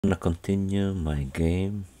gonna continue my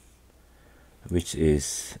game, which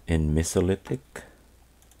is in Mesolithic.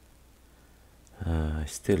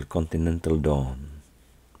 Still Continental Dawn,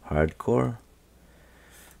 hardcore.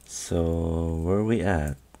 So where we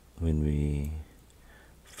at when we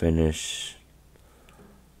finish?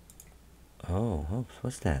 Oh, oops,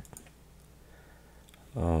 what's that?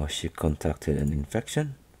 Oh, she contacted an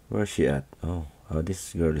infection. Where's she at? Oh,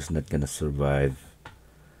 this girl is not gonna survive.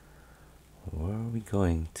 Where are we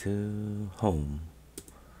going to? Home.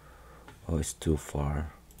 Oh, it's too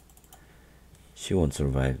far. She won't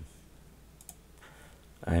survive.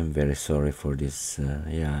 I'm very sorry for this.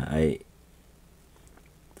 Yeah, I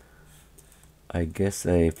guess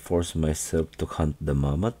I forced myself to hunt the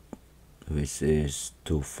mammoth, which is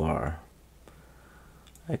too far.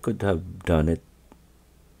 I could have done it,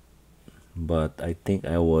 but I think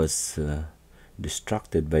I was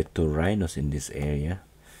distracted by two rhinos in this area.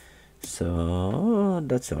 So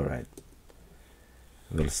that's alright.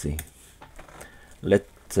 We'll see.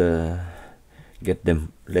 Let's get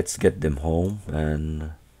them. Let's get them home,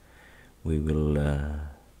 and we will,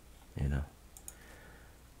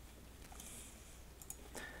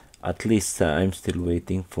 At least I'm still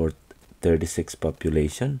waiting for 36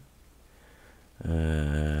 population,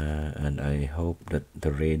 and I hope that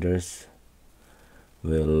the raiders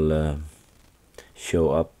will show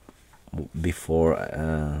up before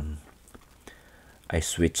I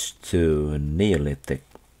switch to Neolithic.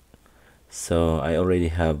 So I already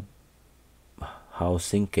have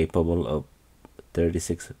housing capable of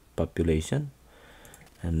 36 population,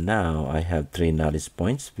 and now I have 3 knowledge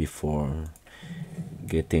points before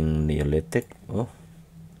getting Neolithic. Oh,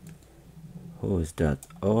 who is that?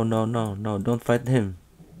 Oh, no, no, no, don't fight him.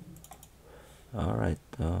 All right.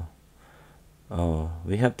 Oh,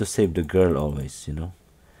 we have to save the girl always,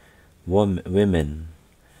 women.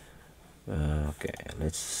 Okay,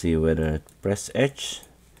 let's see whether press H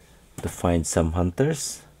to find some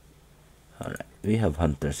hunters. All right, we have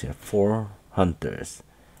hunters here. 4 hunters.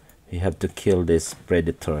 We have to kill this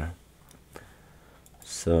predator.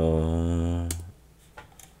 So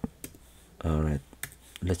all right,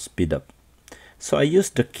 let's speed up. So I use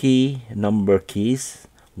the number keys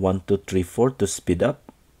 1 2 3 4 to speed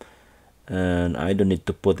up, and I don't need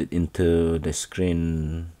to put it into the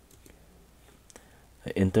screen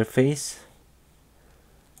interface.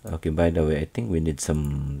 Okay, by the way, I think we need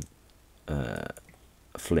some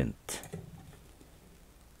flint.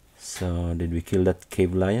 So did we kill that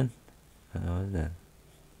cave lion? What is that?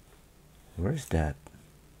 Where's that?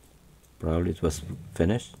 Probably it was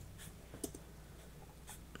finished.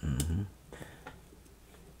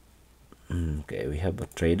 Okay, we have a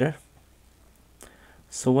trader.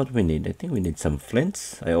 So what we need? I think we need some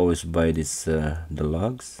flints. I always buy this the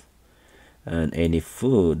logs, and any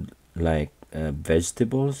food like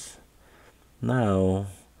vegetables. Now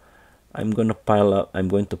I'm going to pile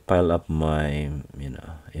up my,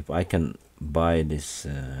 if I can buy this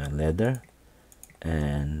leather,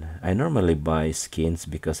 and I normally buy skins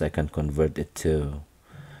because I can convert it to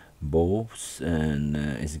bows, and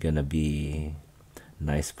it's gonna be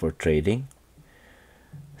nice for trading.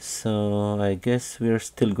 So I guess we're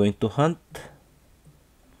still going to hunt.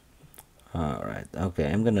 All right,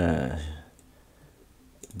 okay,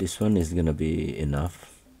 this one is gonna be enough.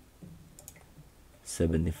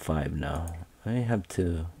 75 now. I have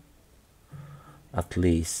to at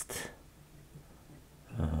least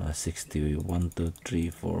 60. 1 2 3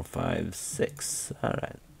 4 5 6. All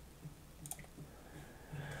right,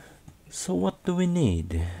 so what do we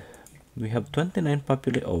need? We have 29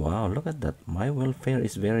 population. Oh wow, look at that. My welfare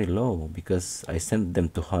is very low because I sent them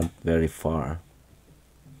to hunt very far.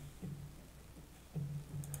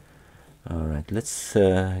 All right, let's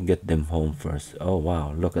get them home first. Oh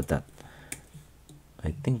wow, look at that.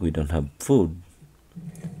 I think we don't have food.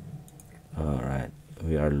 All right,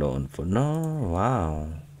 we are low on food. No, wow,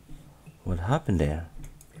 what happened there?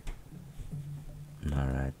 All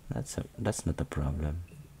right, that's not a problem.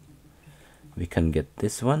 We can get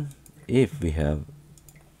this one if we have.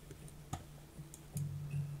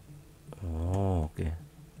 Oh, okay,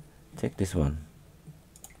 take this one.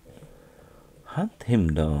 Hunt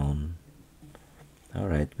him down. All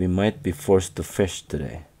right, we might be forced to fish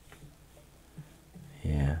today.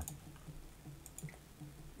 Yeah.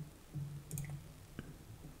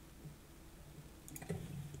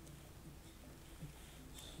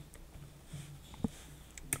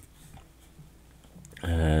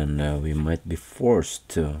 And we might be forced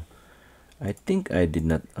to. I think I did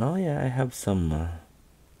not. Oh yeah, I have some. All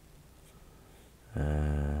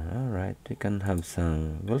right, we can have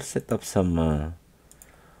some. We'll set up some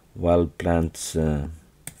wild plants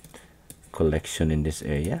collection in this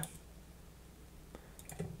area.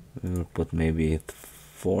 We will put maybe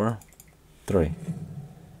 4, 3,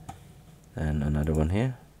 and another one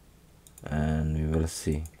here, and we will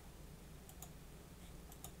see.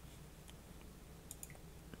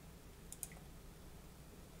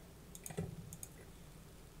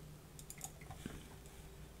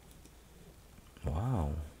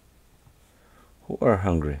 Wow, who are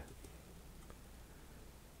hungry?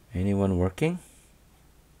 Anyone working?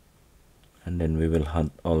 And then we will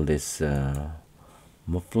hunt all these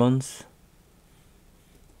mufflons.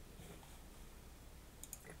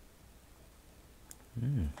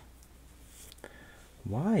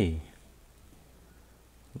 Why?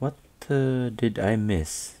 What did I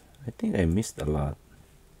miss? I think I missed a lot.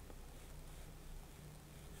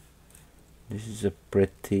 This is a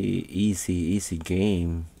pretty easy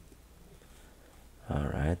game. All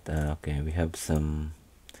right. Okay, we have some.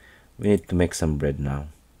 We need to make some bread now.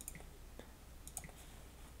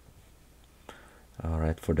 All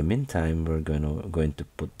right. For the meantime, we're going to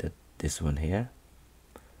put this one here.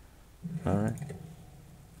 All right.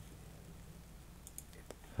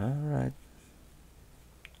 All right.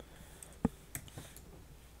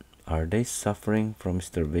 Are they suffering from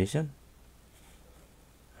starvation?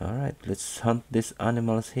 All right. Let's hunt these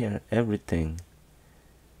animals here. Everything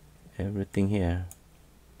here.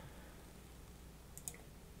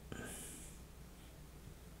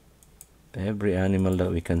 Every animal that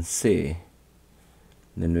we can see.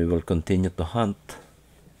 Then we will continue to hunt.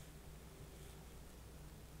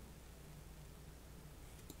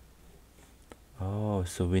 Oh,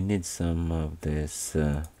 so we need some of this.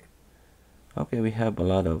 Okay, we have a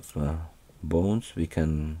lot of bones. We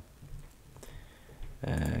can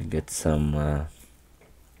get some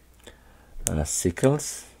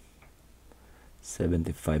sickles.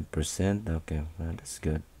 75%. Okay, well, that's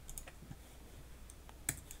good.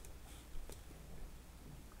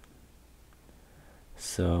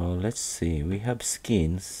 So let's see. We have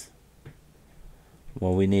skins.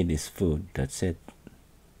 What we need is food. That's it.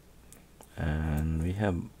 And we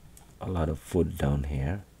have a lot of food down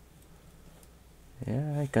here.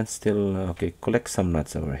 Yeah, I can still okay, collect some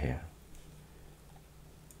nuts over here.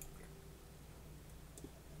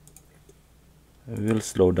 We'll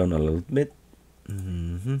slow down a little bit.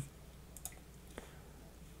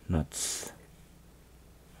 Nuts.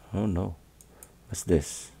 Oh no, what's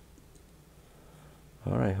this?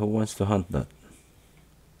 All right, who wants to hunt that?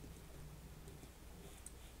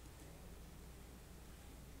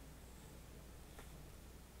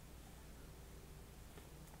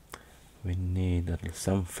 We need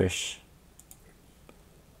some fish.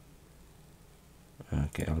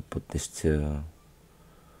 Okay, I'll put this to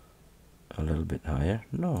a little bit higher.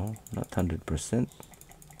 No, not 100%.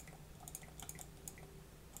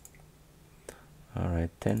 All right,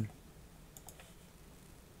 10.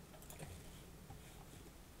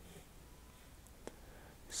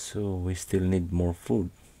 So we still need more food.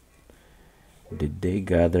 Did they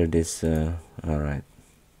gather this? All right.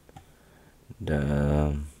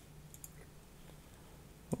 The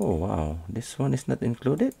oh wow, this one is not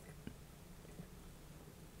included.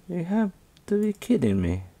 You have to be kidding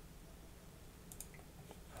me.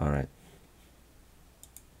 All right.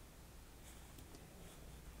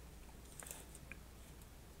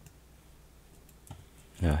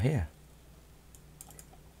 Now here.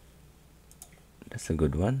 That's a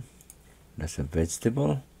good one. That's a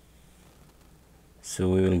vegetable. So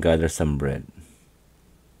we will gather some bread.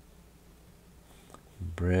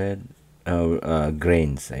 Bread,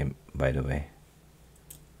 grains, by the way.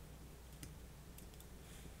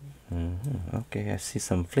 Okay, I see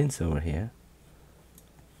some flints over here.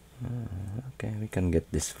 Okay, we can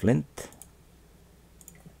get this flint.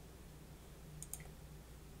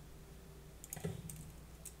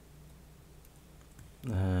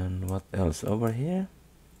 And what else over here?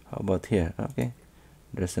 How about here? Okay,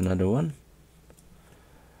 there's another one.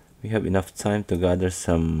 We have enough time to gather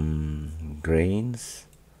some grains.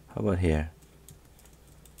 How about here?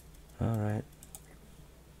 All right.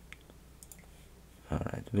 All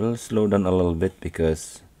right, we'll slow down a little bit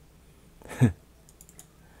because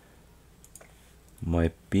my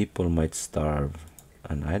people might starve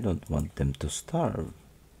and I don't want them to starve.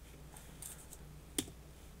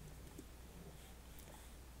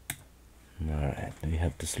 All right, we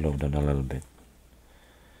have to slow down a little bit.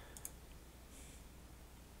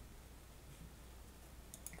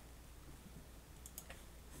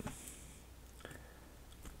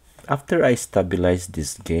 After I stabilize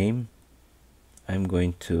this game, I'm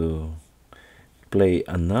going to play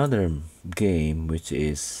another game which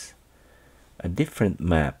is a different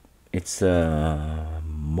map. It's a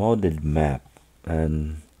modded map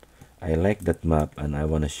and I like that map and I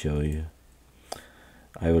want to show you.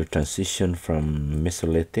 I will transition from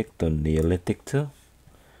Mesolithic to Neolithic too.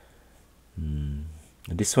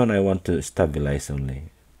 This one I want to stabilize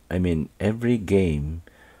only. I mean, every game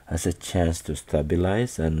has a chance to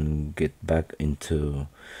stabilize and get back into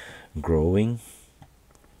growing.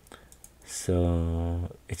 So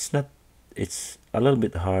it's a little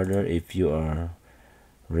bit harder if you are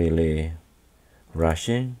really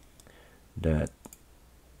rushing, that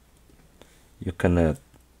you cannot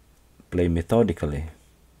play methodically.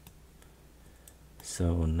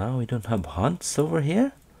 So now we don't have hunts over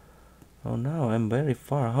here. Oh no, I'm very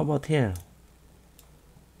far. How about here?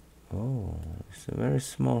 Oh, it's a very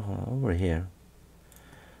small over here,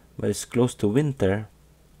 but it's close to winter.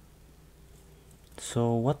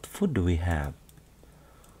 So what food do we have?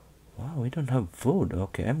 Wow, we don't have food.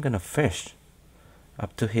 Okay, I'm gonna fish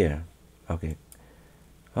up to here. Okay.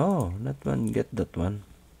 Oh, that one, get that one.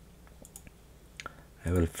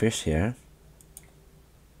 I will fish here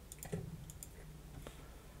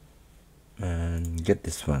and get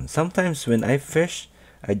this one. Sometimes when I fish,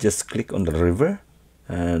 I just click on the river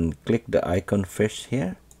and click the icon fish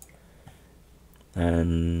here,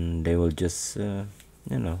 and they will just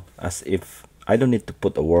as if I don't need to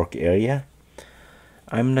put a work area.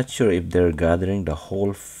 I'm not sure if they're gathering the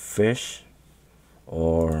whole fish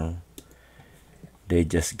or they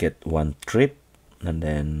just get one trip and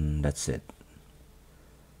then that's it.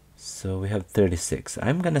 So we have 36.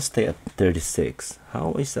 I'm gonna stay at 36.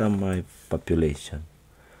 How is my population?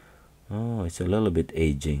 Oh, it's a little bit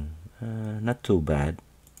aging. Not too bad.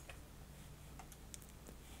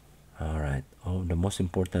 All right. Oh, the most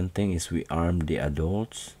important thing is we arm the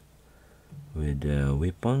adults with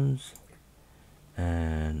weapons.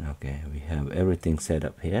 And okay, we have everything set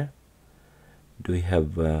up here. Do we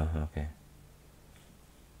have okay,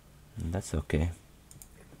 that's okay.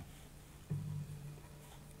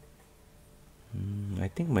 I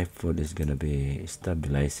think my food is gonna be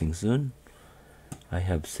stabilizing soon. I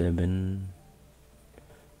have 7.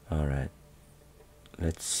 All right,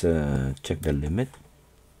 let's check the limit.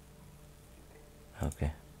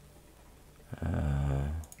 Okay.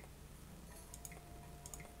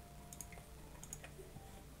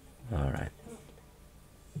 All right.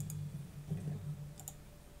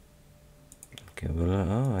 Okay, well,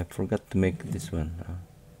 oh, I forgot to make this one.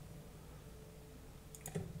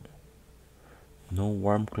 No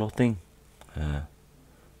warm clothing.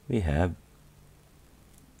 We have.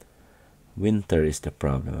 Winter is the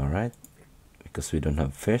problem, all right? Because we don't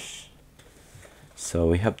have fish. So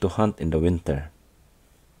we have to hunt in the winter.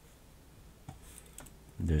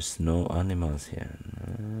 There's no animals here.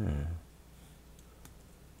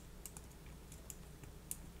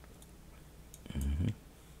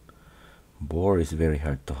 Boar is very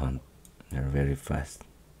hard to hunt. They're very fast.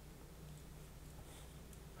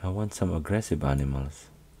 I want some aggressive animals.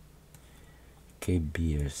 Cave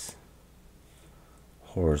bears.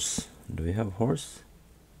 Horse. Do we have horse?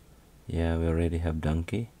 Yeah, we already have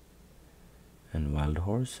donkey and wild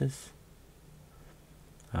horses.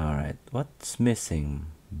 All right, what's missing?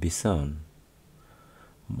 Bison.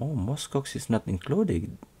 Oh, muskox is not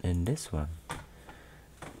included in this one.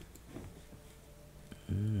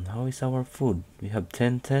 How is our food? We have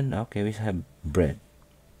 10. Okay, we have bread.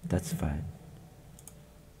 That's fine.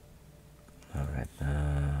 All right.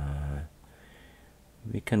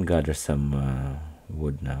 We can gather some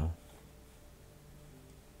wood now.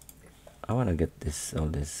 I want to get all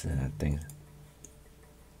these things.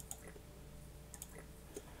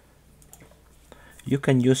 You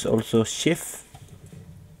can use also shift.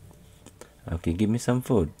 Okay, give me some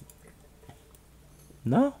food.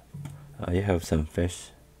 No? Oh, you have some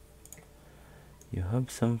fish. You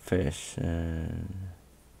have some fish.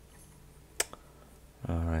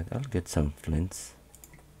 Alright, I'll get some flints.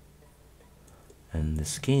 And the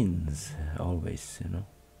skins, always,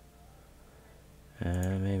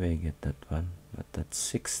 maybe I get that one, but that's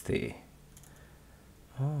 60.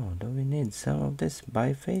 Oh, do we need some of this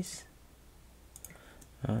biface?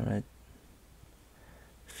 Alright,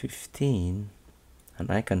 15.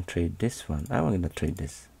 And I can trade this one. I'm going to trade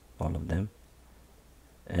this, all of them.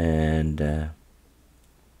 And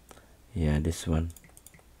yeah, this one.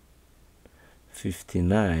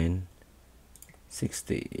 59,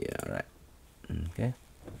 60. Alright. Okay.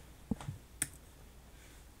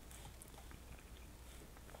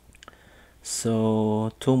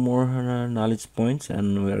 So 2 more knowledge points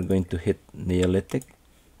and we are going to hit Neolithic.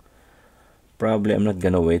 Probably I'm not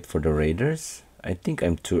gonna wait for the raiders. I think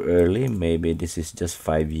I'm too early. Maybe this is just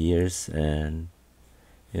 5 years and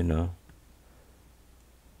I'm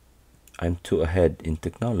too ahead in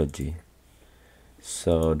technology.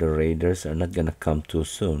 so the raiders are not gonna come too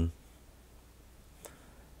soon.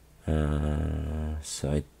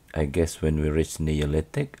 So I guess when we reach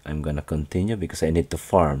Neolithic, I'm gonna continue because I need to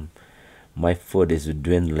farm. My food is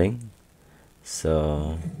dwindling.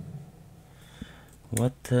 So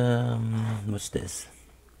what's this?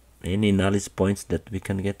 Any knowledge points that we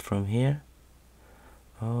can get from here?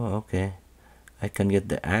 Oh, okay. I can get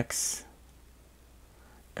the axe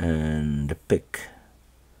and the pick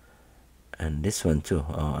and this one too.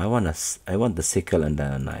 Oh, I want the sickle and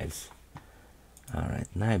the knives. All right,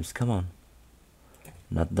 knives, come on.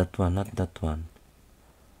 Not that one, not that one.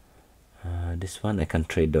 This one I can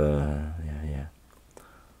trade the yeah.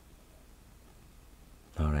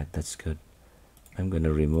 All right, that's good. I'm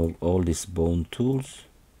gonna remove all these bone tools.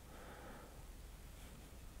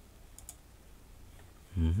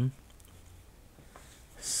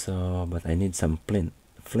 So, but I need some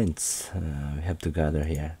flints. We have to gather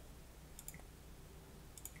here.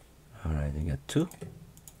 All right, I got 2.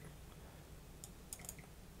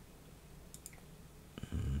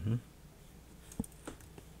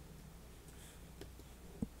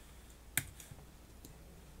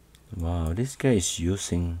 Wow, this guy is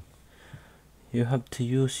using. You have to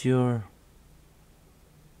use your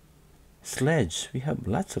sledge. We have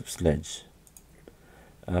lots of sledge.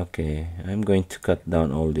 Okay, I'm going to cut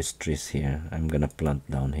down all these trees here. I'm gonna plant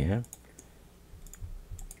down here.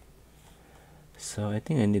 So I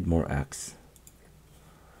think I need more axe.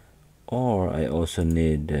 Or I also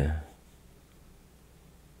need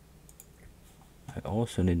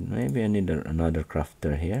maybe I need another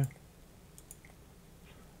crafter here.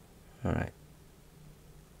 All right.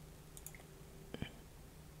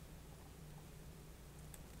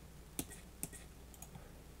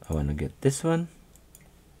 I want to get this one.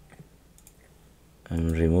 I'm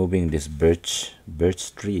removing this birch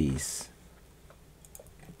trees.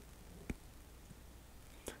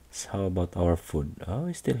 So how about our food? Oh,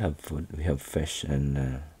 we still have food. We have fish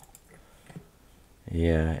and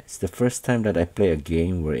yeah, it's the first time that I play a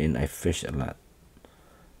game wherein I fish a lot.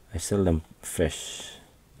 I seldom fish.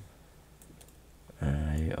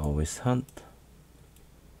 I always hunt.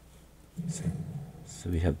 So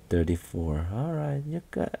we have 34. All right, you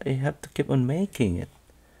have to keep on making it.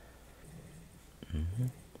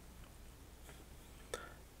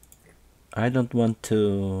 I don't want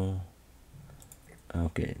to.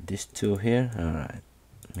 Okay, these 2 here. All right,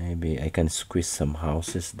 maybe I can squeeze some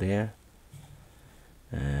houses there.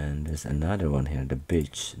 And there's another one here. The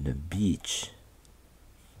beach.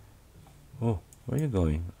 Oh, where are you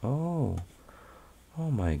going? Oh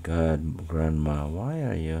my God, Grandma, why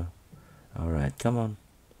are you? All right, come on.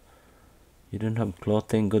 You don't have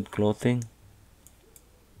clothing, good clothing?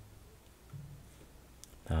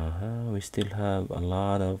 We still have a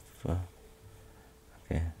lot of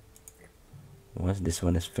okay. Once this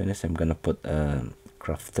one is finished, I'm gonna put a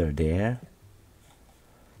crafter there.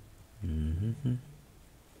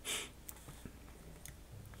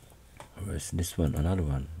 Where's this one? Another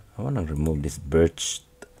one. I want to remove this birch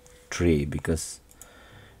tree because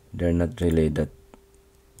they're not really that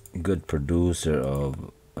good producer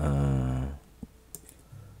of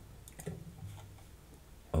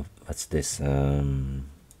what's this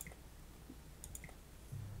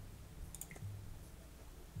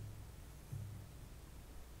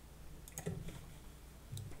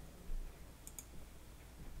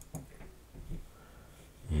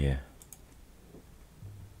yeah,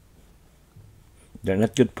 they're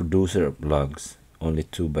not good producer of logs. Only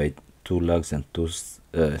 2 by 2 logs and 2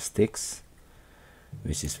 sticks,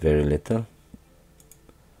 which is very little.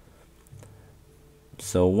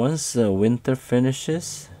 So once winter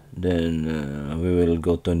finishes, then we will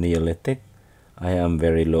go to Neolithic. I am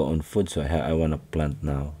very low on food, so I want to plant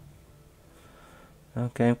now.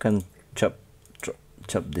 Okay, I can chop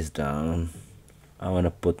this down. I want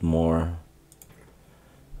to put more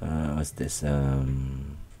what's this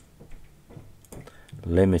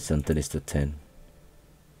limits until this to 10.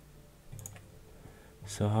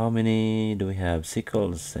 So how many do we have?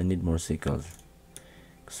 Sickles. I need more sickles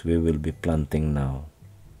because we will be planting now.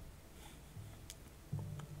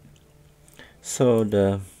 So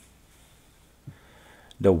the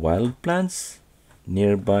wild plants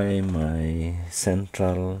nearby my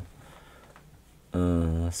central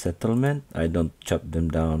settlement, I don't chop them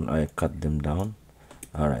down, I cut them down.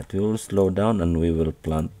 All right, we will slow down and we will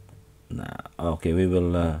plant. Okay, we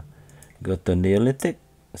will go to Neolithic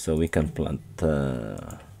so we can plant.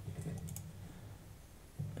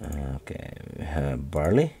 Okay, we have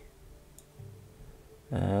barley,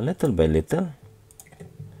 little by little.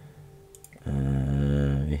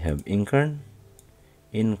 We have incorn,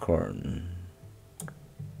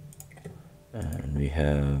 And we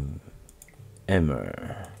have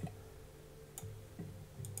emmer.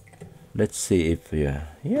 Let's see if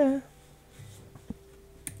yeah.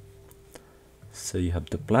 So you have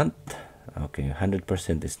to plant. Okay,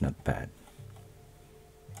 100% is not bad.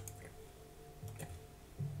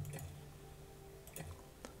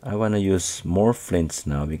 I want to use more flints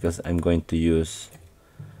now because I'm going to use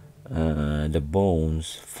the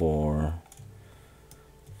bones for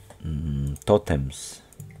totems.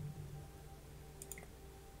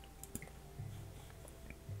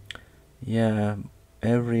 Yeah,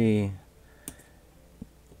 every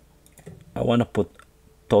I want to put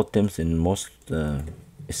totems in most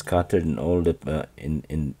scattered in all the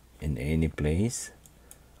in any place.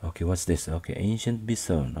 Okay, what's this? Okay, ancient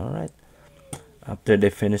bison. All right. After they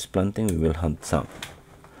finish planting, we will hunt some.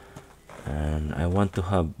 And I want to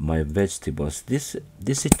have my vegetables. This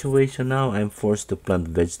situation now, I'm forced to plant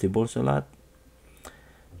vegetables a lot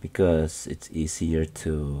because it's easier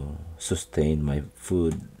to sustain my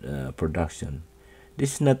food production.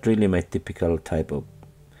 This is not really my typical type of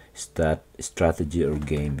strategy or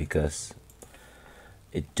game because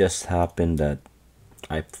it just happened that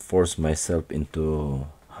I forced myself into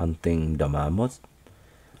hunting the mammoth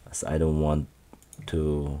as I don't want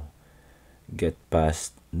to get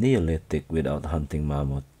past Neolithic without hunting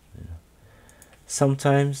mammoth.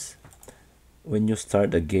 Sometimes when you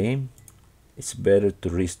start a game, it's better to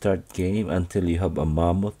restart game until you have a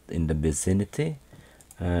mammoth in the vicinity,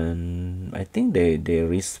 and I think they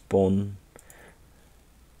respawn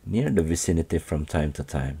near the vicinity from time to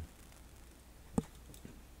time.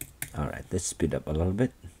 All right, let's speed up a little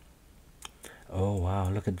bit. Oh wow,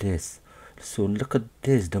 look at this. So look at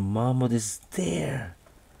this, the mammoth is there.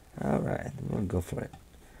 All right, we'll go for it.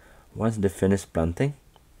 Once they finish planting.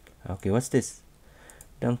 Okay, what's this?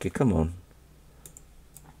 Donkey, come on.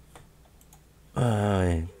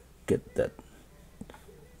 I get that.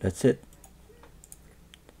 That's it.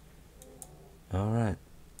 All right.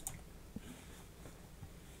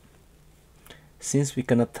 Since we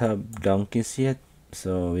cannot have donkeys yet,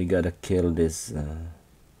 so we gotta kill this.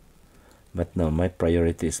 But no, my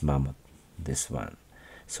priority is mammoth. This one.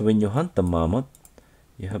 So when you hunt the mammoth,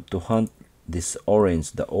 you have to hunt this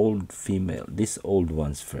orange, the old female, these old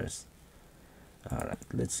ones first. All right,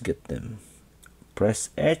 let's get them. Press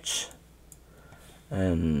H,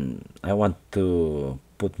 and I want to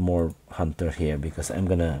put more hunter here because I'm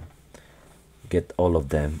gonna get all of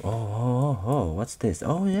them. Oh, what's this?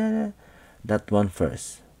 Oh yeah, that one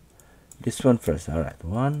first. This one first. All right,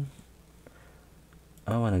 one.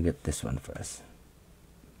 I want to get this one first.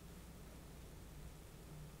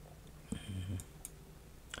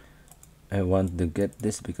 I want to get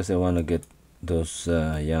this because I want to get those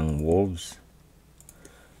young wolves.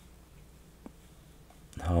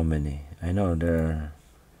 How many? I know there are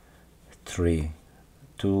three,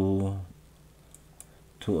 two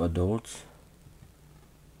adults.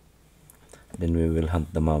 Then we will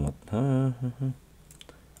hunt the mammoth.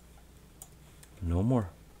 No more.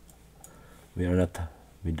 We are not.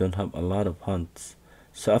 We don't have a lot of hunts.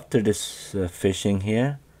 So after this fishing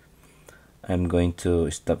here, I'm going to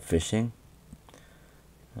stop fishing.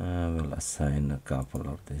 We'll assign a couple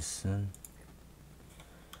of this.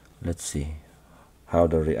 Let's see how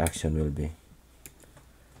the reaction will be.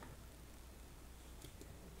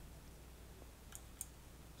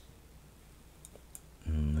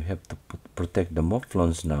 We have to protect the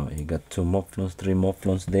mouflons now. You got 2 mouflons, 3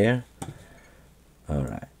 mouflons there. All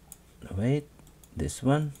right. Wait, this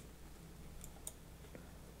one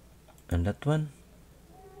and that one,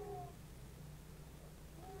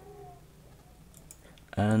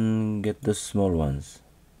 and get the small ones.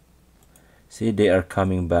 See, they are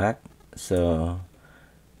coming back, so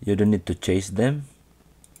you don't need to chase them.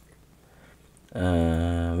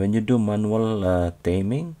 When you do manual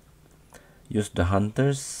taming, use the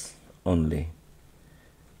hunters only.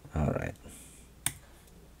 All right.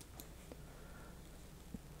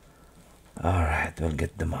 All right, we'll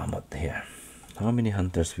get the mammoth here. How many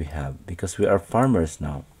hunters we have? Because we are farmers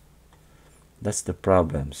now. That's the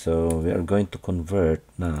problem. So we are going to convert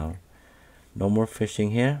now. No more fishing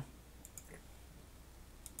here.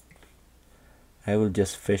 I will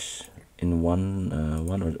just fish in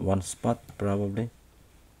one spot probably.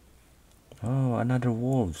 Oh, another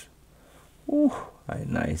wolves. Ooh,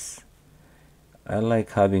 nice. I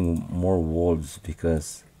like having more wolves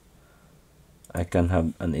because I can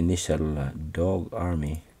have an initial dog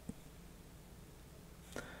army.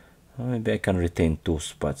 Maybe I can retain 2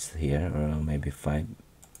 spots here, or maybe 5,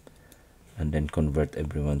 and then convert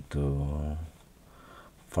everyone to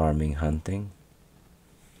farming, hunting.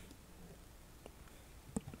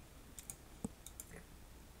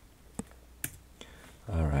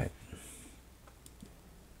 All right.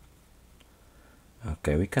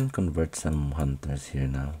 Okay, we can convert some hunters here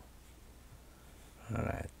now. All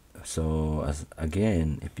right. So as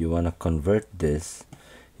again, if you want to convert this,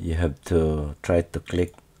 you have to try to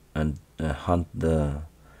click and hunt the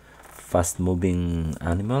fast moving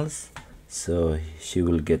animals, so she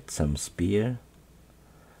will get some spear.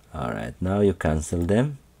 All right, now you cancel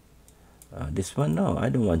them. This one, no, I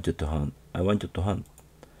don't want you to hunt. I want you to hunt.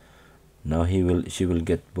 Now she will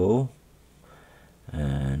get bow.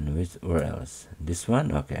 And where else? This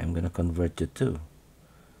one, okay, I'm gonna convert you too.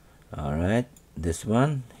 All right, this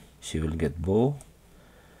one, she will get bow,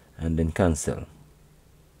 and then cancel.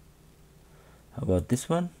 How about this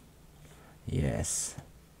one? Yes,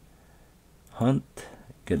 hunt,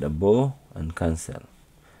 get a bow, and cancel.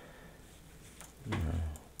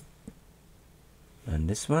 And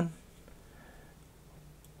this one,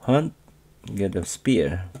 hunt, get a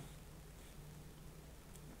spear,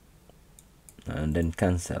 and then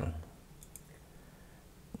cancel.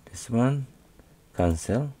 This one,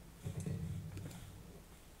 cancel.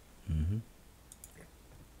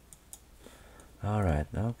 All right,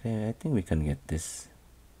 okay, I think we can get this.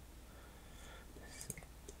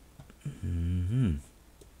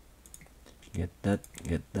 Get that,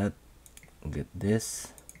 get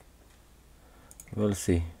this. We'll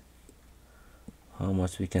see how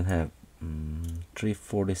much we can have.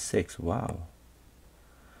 346. Wow,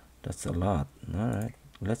 that's a lot. All right,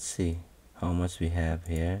 let's see how much we have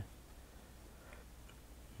here.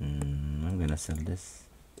 I'm gonna sell this.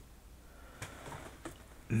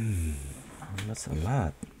 That's a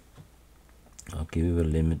lot. Okay, we will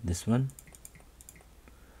limit this one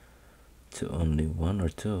to only 1 or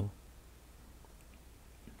 2.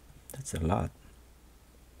 That's a lot.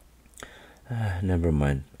 Never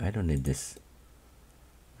mind, I don't need this.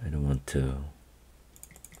 I don't want to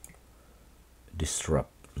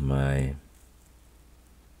disrupt my...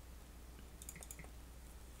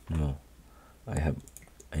 No,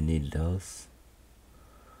 I need those,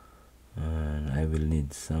 and I will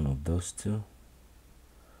need some of those too.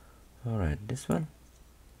 All right, this one.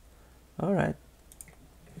 All right,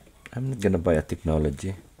 I'm not gonna buy a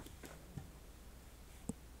technology.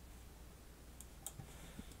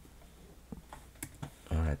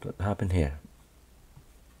 All right, what happened here?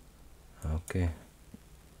 Okay,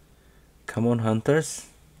 come on, hunters.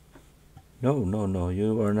 No, no, no,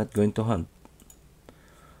 you are not going to hunt.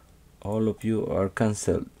 All of you are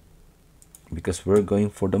cancelled because we're going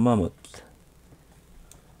for the mammoth.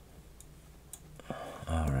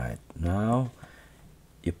 All right, now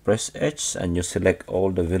you press H and you select all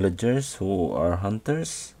the villagers who are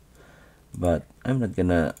hunters, but I'm not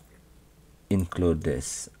gonna include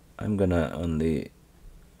this. I'm gonna only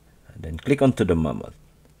then click onto the mammoth.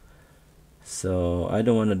 So I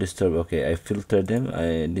don't want to disturb. Okay, I filter them.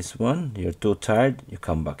 This one, you're too tired, you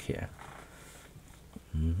come back here.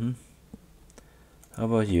 How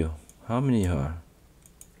about you? How many you are?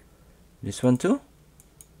 This one too?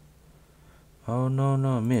 Oh no,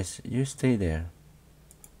 no, miss, you stay there.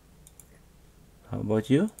 How about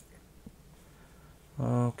you?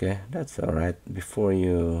 Okay, that's all right. Before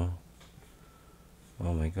you...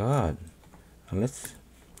 Oh my god. Let's...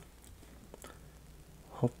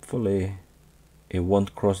 Hopefully it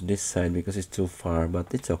won't cross this side because it's too far,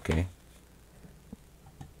 but it's okay.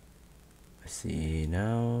 See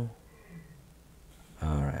now.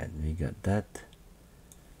 All right, we got that.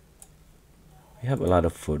 We have a lot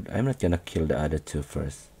of food. I'm not gonna kill the other two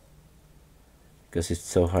first because it's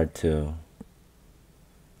so hard to...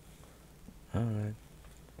 All right,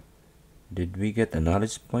 did we get a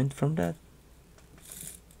knowledge point from that?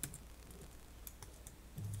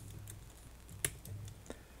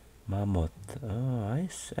 Mammoth. Oh,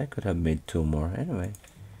 I could have made 2 more. Anyway,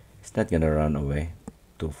 it's not gonna run away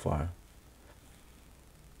too far.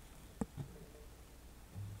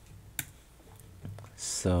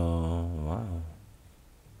 So wow,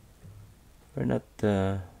 we're not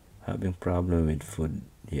having problem with food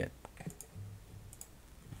yet.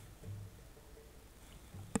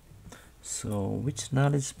 So which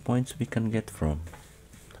knowledge points we can get from?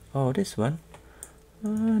 Oh, this one.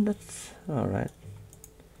 That's all right.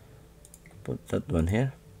 Put that one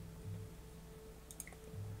here.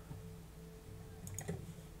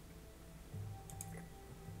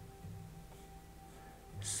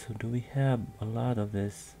 So do we have a lot of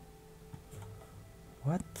this?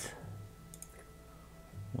 What?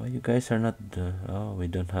 Why you guys are not oh, we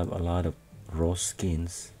don't have a lot of raw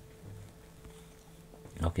skins.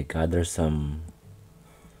 Okay, gather some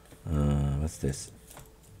what's this?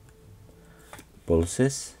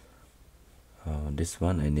 Pulses. Oh, this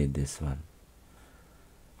one, I need this one.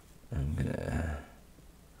 I'm gonna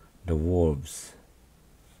the wolves.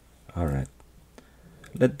 All right,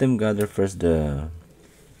 let them gather first the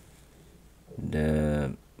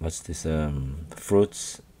what's this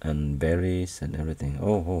fruits and berries and everything.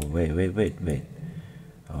 Oh, wait.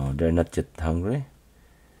 Oh, they're not yet hungry.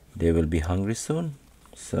 They will be hungry soon,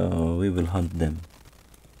 so we will hunt them.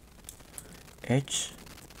 H.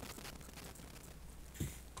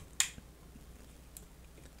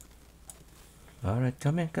 All right,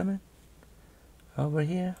 come in over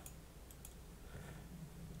here.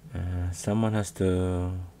 Someone has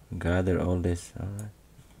to gather all this.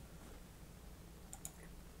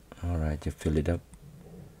 All right, you fill it up.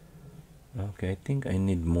 Okay, I think I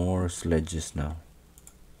need more sledges now.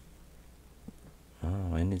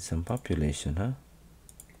 Oh, I need some population, huh?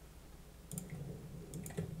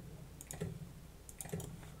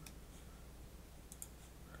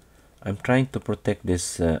 I'm trying to protect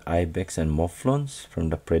this ibex and mouflons from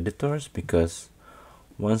the predators, because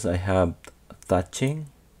once I have thatching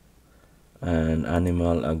and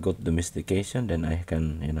animal good domestication, then I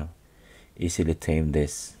can, easily tame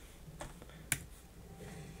this.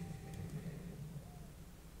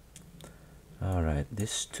 All right,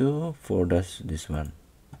 this two for this one,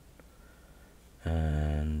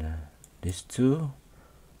 and this two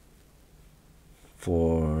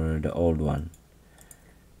for the old one.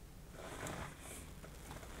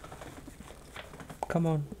 Come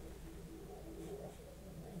on.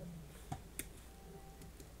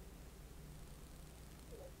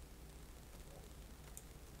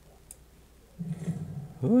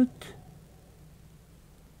 What?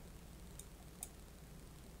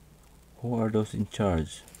 Who are those in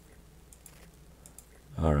charge?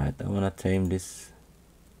 All right, I wanna tame this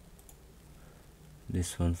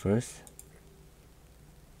one first.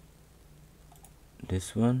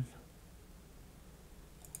 This one.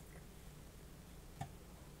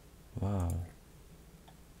 Wow.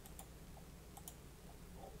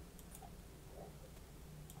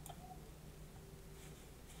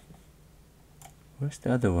 Where's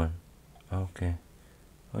the other one? Okay.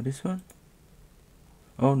 Oh, this one?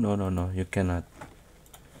 Oh, no, you cannot.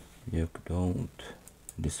 You don't.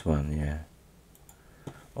 This one, yeah.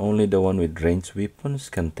 Only the one with ranged weapons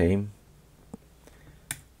can tame.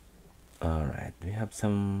 Alright, we have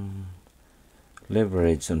some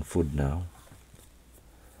leverage on food now.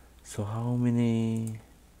 So how many?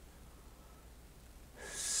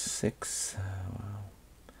 6,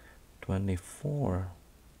 24,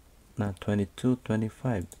 not 22,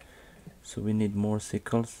 25. So we need more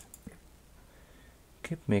sickles.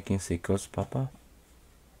 Keep making sickles, Papa.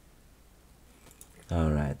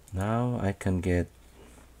 Alright, now I can get,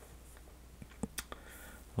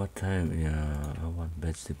 what time? Yeah, I want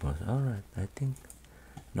vegetables. Alright, I think,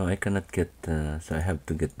 no, I cannot get, so I have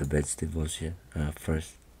to get the vegetables here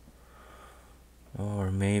first.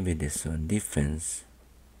 Or maybe this one, defense.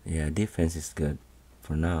 Yeah, defense is good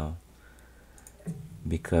for now,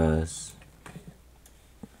 because,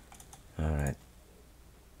 alright,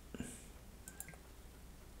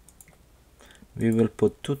 we will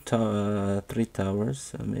put 3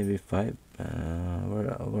 towers, maybe 5.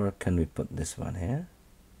 Where can we put this one here?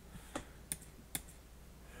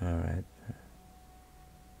 Alright.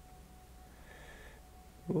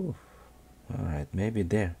 Alright, maybe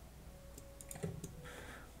there.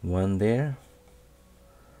 One there.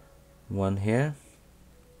 One here.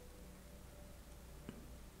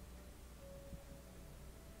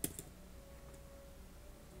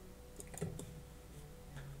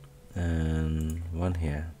 And one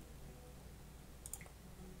here.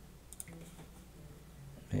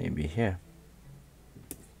 Maybe here.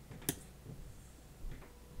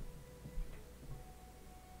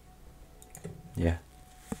 Yeah.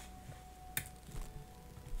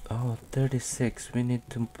 Oh, 36. We need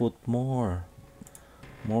to put more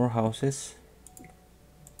houses.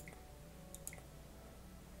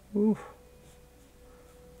 Ooh.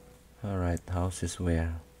 Alright, houses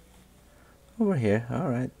where? Over here.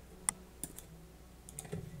 Alright.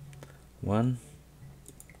 1,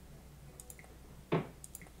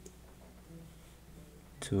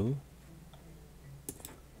 2,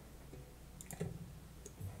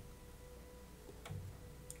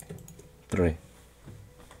 3.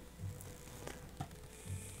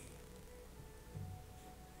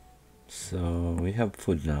 So we have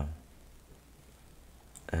food now.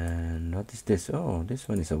 And what is this? Oh, this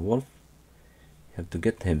one is a wolf. You have to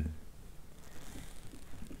get him.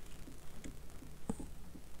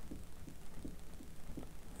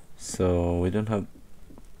 So we don't have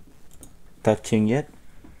touching yet.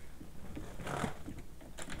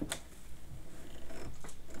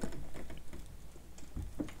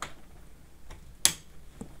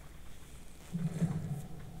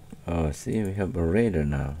 See, we have a raider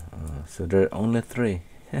now. So there are only 3.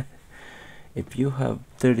 If you have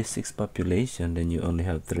 36 population, then you only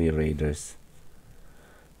have 3 raiders.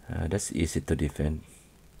 That's easy to defend.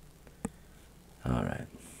 All right,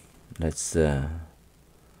 let's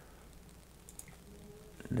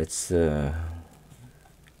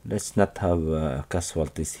not have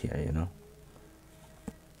casualties here, you know.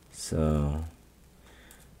 So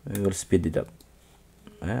we will speed it up.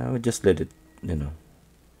 I will just let it, you know.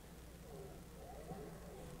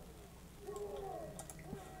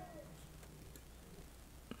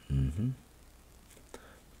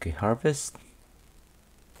 Okay, harvest.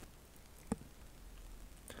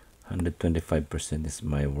 125% is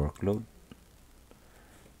my workload.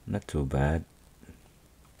 Not too bad.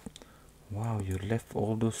 Wow, you left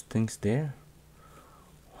all those things there?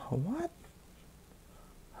 What?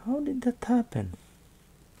 How did that happen?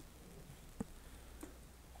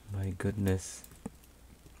 My goodness.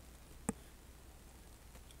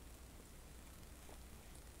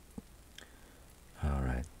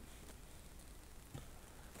 Alright.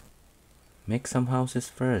 Make some houses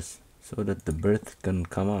first so that the birth can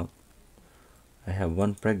come out. I have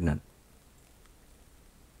 1 pregnant.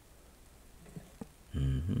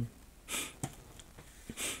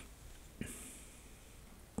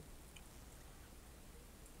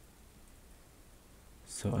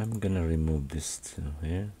 So I'm gonna remove this to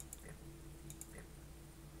here.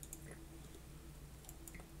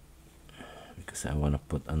 Because I want to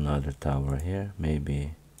put another tower here.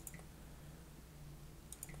 Maybe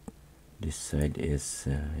this side is,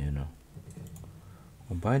 you know.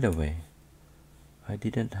 Oh, by the way, I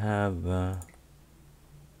didn't have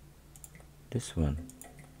this one.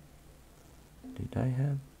 Did I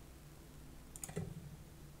have?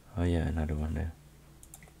 Oh yeah, another one there.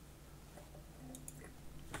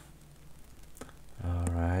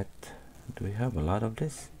 Alright. Do we have a lot of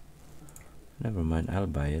this? Never mind, I'll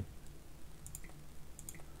buy it.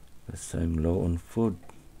 Because I'm low on food.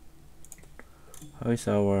 How is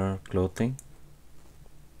our clothing?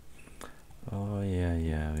 Oh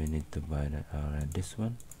yeah, we need to buy that. Alright, this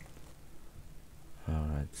one.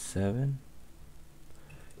 Alright,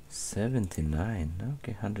 79.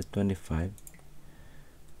 Okay, 125.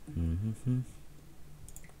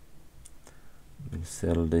 We'll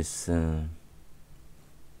sell this.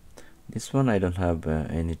 This one I don't have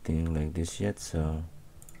anything like this yet, so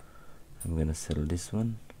I'm gonna sell this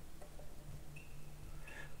one.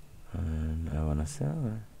 And I wanna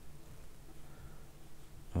sell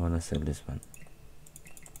this one.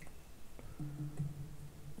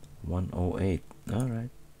 108. Alright,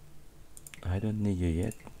 I don't need you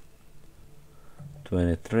yet.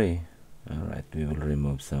 23. Alright, we will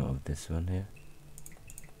remove some of this one here.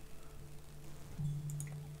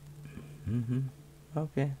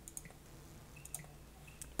 Okay.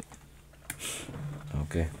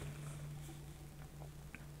 Okay.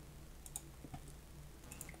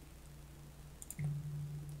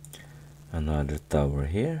 Another tower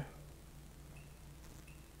here.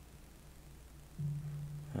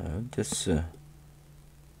 Just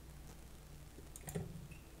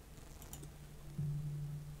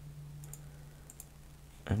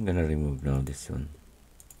I'm gonna remove now this one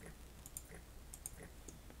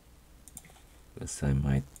because I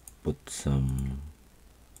might put some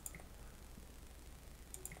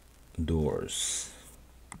doors.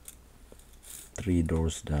 3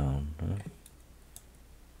 doors down, huh?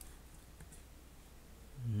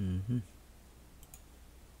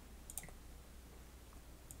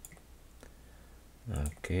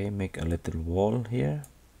 Okay, make a little wall here.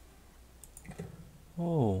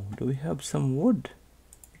 Oh, do we have some wood?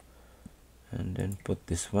 And then put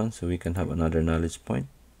this one so we can have another knowledge point.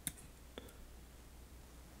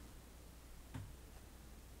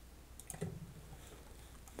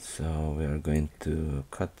 So we are going to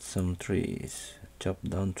cut some trees, chop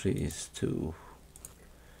down trees to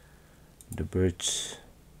the birch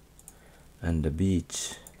and the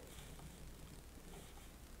beech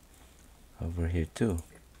over here too.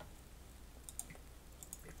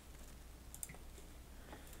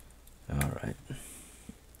 All right.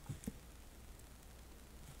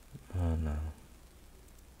 Oh no.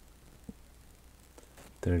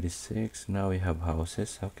 36. Now we have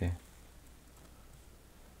houses. Okay.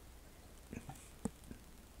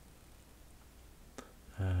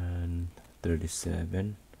 And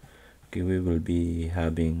 37. Okay, we will be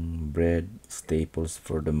having bread staples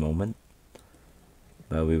for the moment,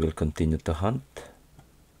 but we will continue to hunt.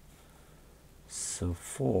 So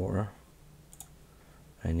 4.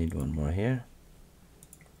 I need 1 more here.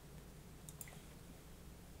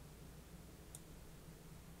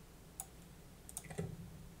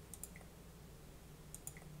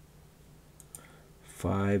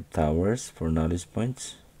 5 towers for knowledge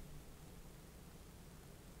points.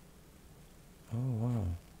 Oh wow.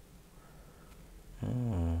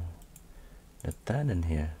 Oh, the tannin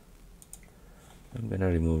here. I'm gonna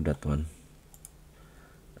remove that one.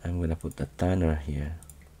 I'm gonna put the tanner here.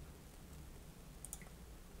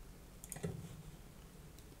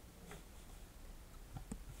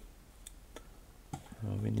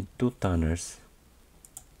 Oh, we need 2 tanners.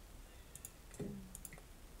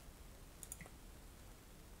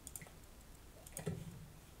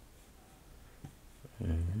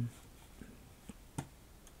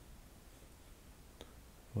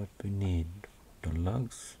 What we need? The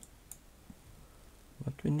logs.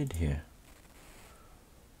 What we need here?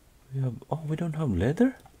 We have, oh, we don't have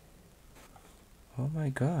leather? Oh my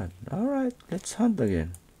god. Alright, let's hunt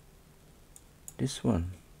again. This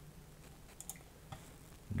one.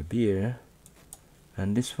 The beer.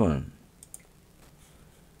 And this one.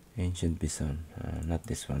 Ancient bison. Not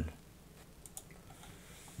this one.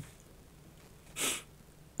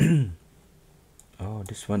 Oh,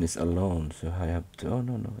 this one is alone, so I have to, oh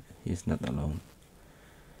no, he's not alone.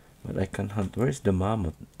 But I can hunt. Where's the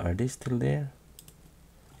mammoth? Are they still there?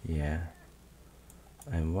 Yeah.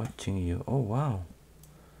 I'm watching you. Oh wow.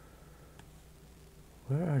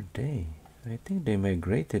 Where are they? I think they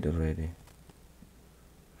migrated already.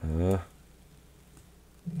 We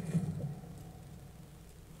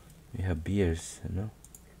have bears, you know.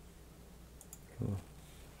 Oh.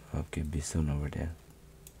 Okay, bison over there.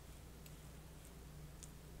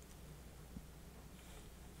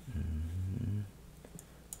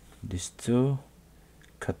 These two,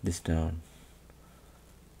 cut this down.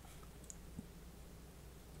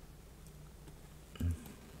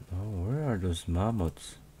 Oh, where are those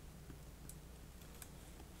mammoths?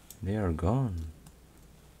 They are gone.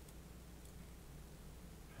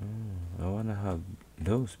 Oh, I wanna have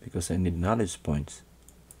those because I need knowledge points.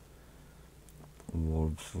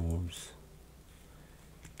 Wolves.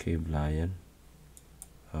 Cave lion.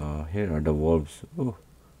 Here are the wolves. Oh,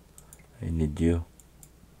 I need you.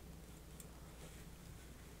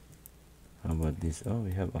 How about this? Oh,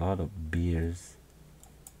 we have a lot of bears.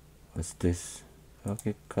 What's this?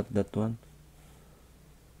 Okay, cut that one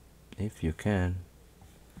if you can.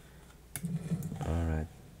 Alright.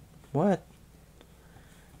 What?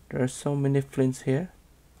 There are so many flints here.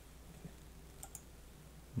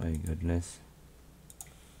 My goodness.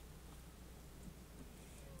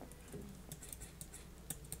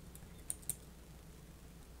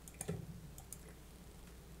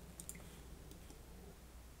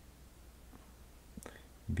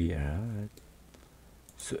 Beer, alright.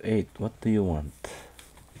 So 8, what do you want?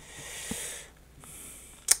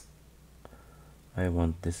 I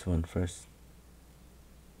want this one first.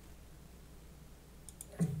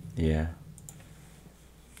 Yeah.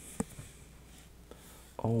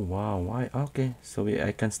 Oh wow, why? Okay, so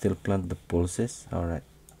I can still plant the pulses. Alright.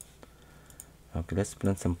 Okay, let's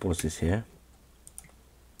plant some pulses here.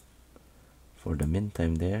 For the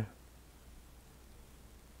meantime there.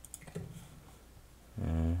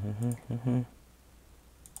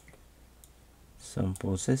 Some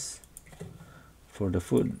pulses for the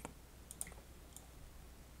food.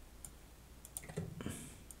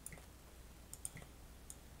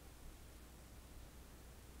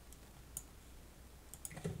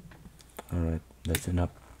 Alright, that's enough.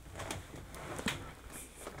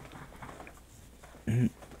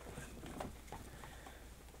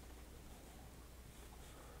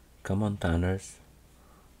 Come on, tanners.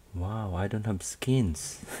 Wow, I don't have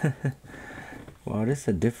skins. Wow, this is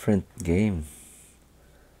a different game.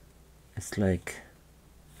 It's like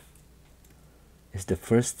it's the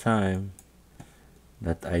first time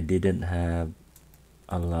that I didn't have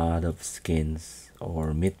a lot of skins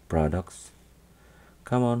or meat products.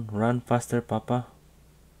 Come on, run faster, Papa.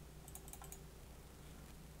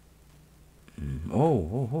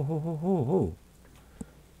 Oh.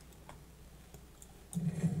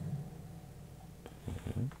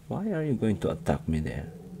 Why are you going to attack me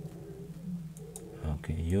there?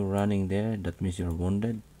 Okay, you're running there. That means you're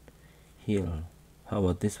wounded. Heal. How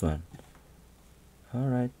about this one?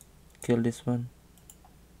 Alright, kill this one.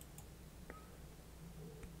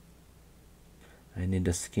 I need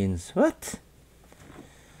the skins. What?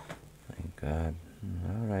 My god.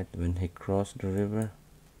 Alright, when he crossed the river.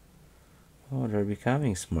 Oh, they're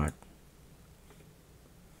becoming smart.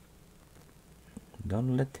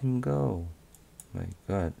 Don't let him go. My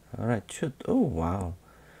god. Alright, shoot. Oh, wow.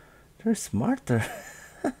 They're smarter.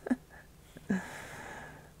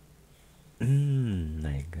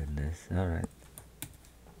 My goodness. Alright.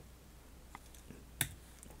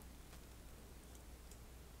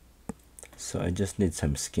 So I just need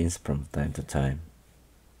some skins from time to time.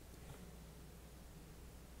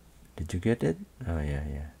 Did you get it? Oh yeah,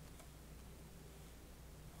 yeah.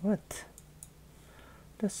 What?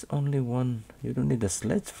 That's only one. You don't need a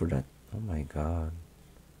sledge for that. Oh my god.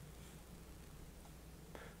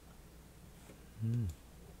 Hmm.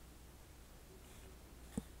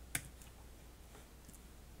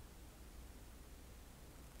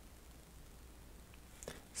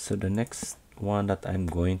 So the next one that I'm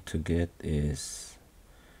going to get is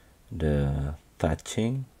the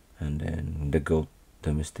thatching and then the goat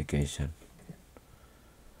domestication.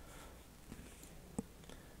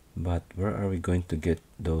 But where are we going to get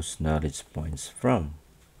those knowledge points from?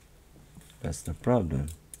 That's the problem.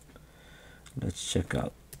 Let's check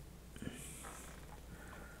out.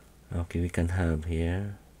 Okay, we can have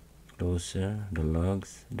here closer the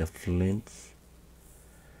logs, the flints.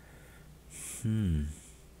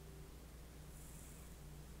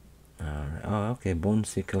 Alright. Oh, okay, bone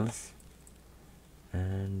sickles.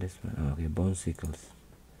 And this one. Okay, bone sickles.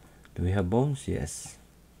 Do we have bones? Yes.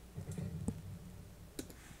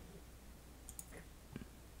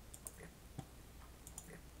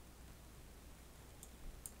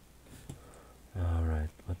 Alright,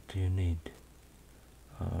 what do you need?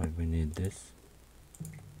 We need this.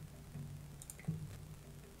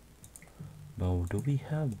 But do we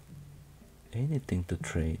have anything to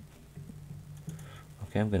trade?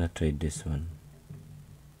 Okay, I'm gonna trade this one.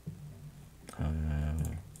 I'm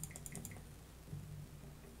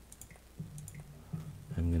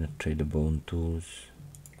gonna trade the bone tools.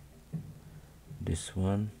 This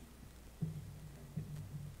one.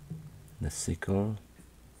 The sickle.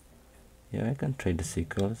 Yeah, I can trade the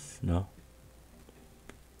sickles. No.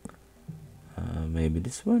 Maybe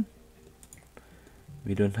this one.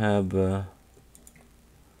 We don't have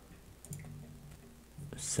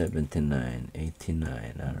 79,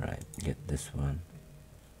 89. Alright, get this one.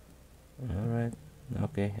 Alright,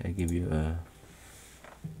 okay, I give you a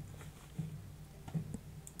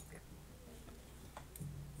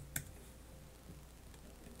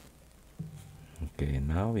okay.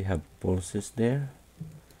 Now we have pulses there.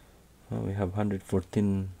 Oh, we have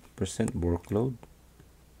 114% workload.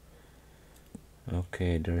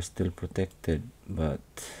 Okay, they're still protected, but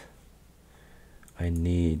I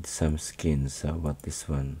need some skins. How about this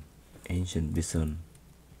one? Ancient bison.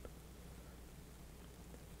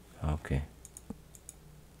 Okay,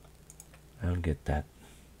 I'll get that.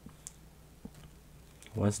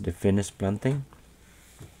 Once they finish planting.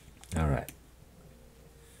 Alright.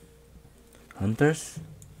 Hunters,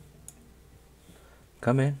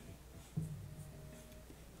 come in.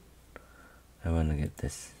 I wanna get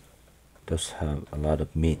this. Those have a lot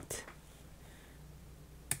of meat.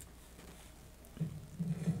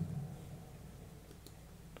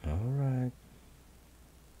 Alright.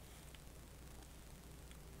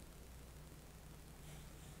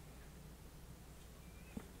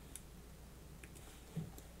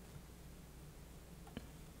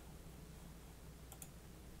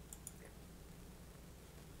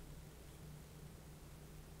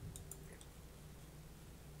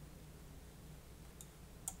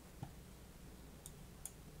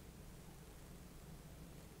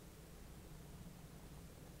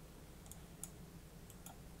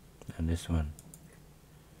 And this one.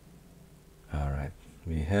 Alright,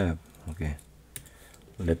 we have, okay,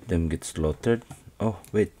 let them get slaughtered. Oh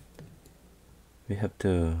wait, we have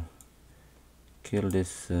to kill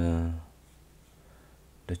this the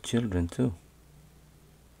children too.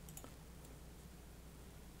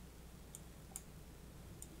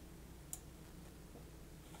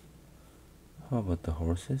 How about the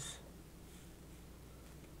horses?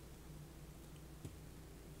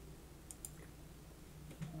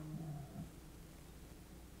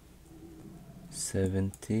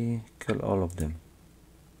 $70, kill all of them.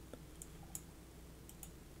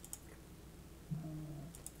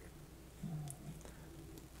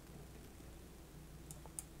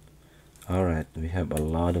 Alright, we have a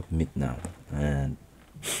lot of meat now and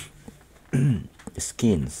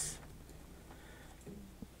skins.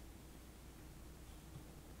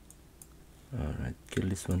 Alright, kill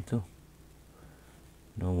this one too.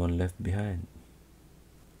 No one left behind.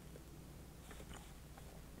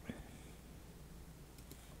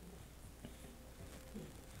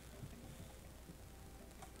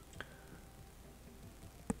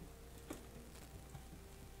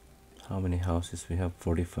 How many houses we have?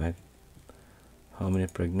 45. How many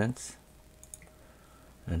pregnants?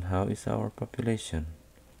 And how is our population?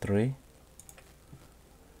 3,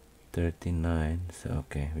 39. So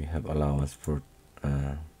okay, we have allowance for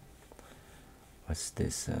what's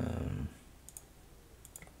this,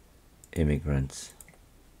 immigrants.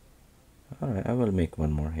 Alright, I will make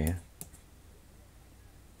one more here.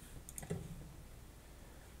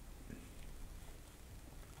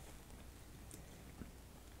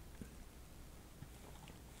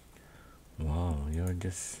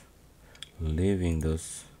 just leaving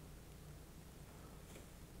those.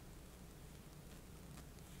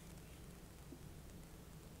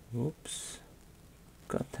 Oops,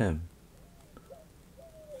 got him.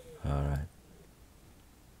 All right.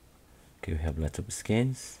 Okay, we have lots of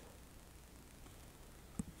skins.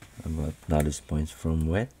 About knowledge points from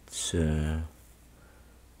which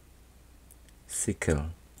sickle.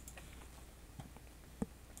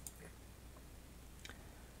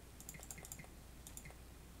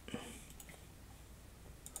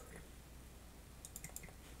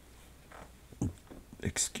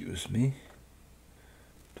 Excuse me.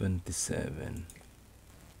 27,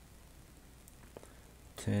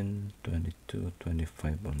 10, 22,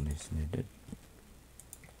 25 only is needed.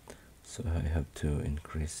 So I have to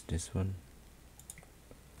increase this one.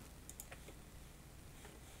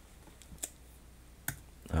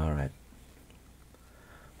 All right.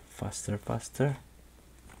 Faster, faster.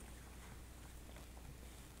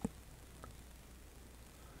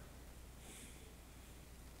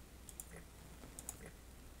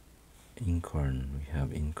 Incorn. We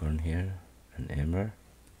have incorn here, and emmer,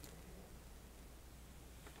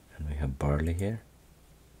 and we have barley here.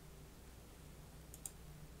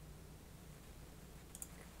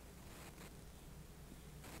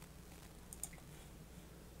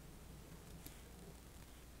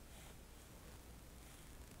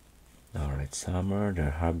 All right, summer.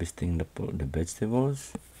 They're harvesting the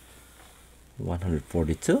vegetables.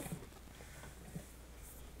 142.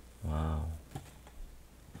 Wow.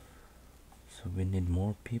 So we need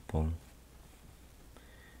more people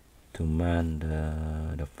to man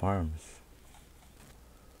the farms.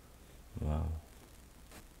 Wow.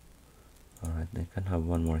 Alright, I can have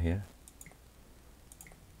one more here.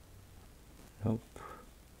 Nope.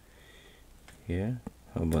 Here.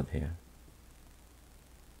 How about here?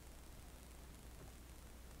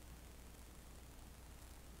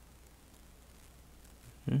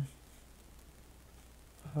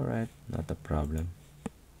 Alright, not a problem.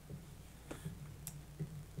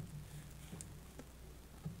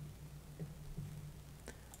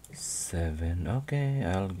 Seven. Okay,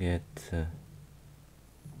 I'll get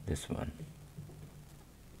this one.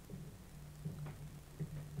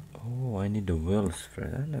 Oh, I need the wheels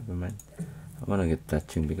first. Never mind. I wanna get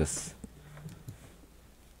touching because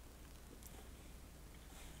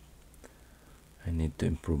I need to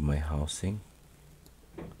improve my housing.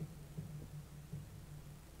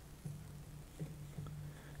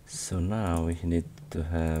 So now we need to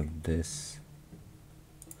have this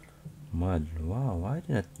mud. Wow, why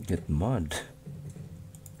did I get mud?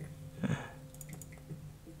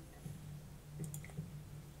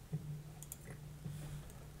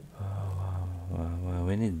 Wow,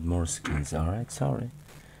 we need more skins. Alright, sorry.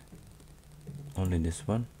 Only this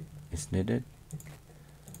one is needed.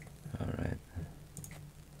 Alright.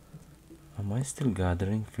 Am I still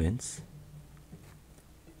gathering flints?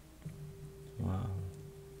 Wow.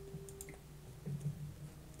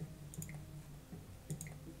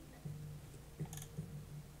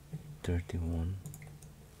 $31.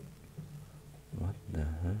 What the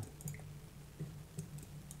heck?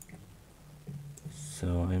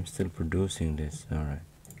 So I'm still producing this. Alright.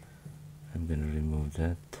 I'm gonna remove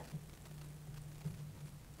that.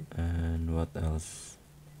 And what else?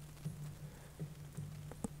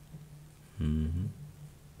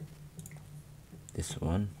 This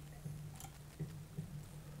one.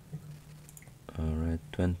 Alright,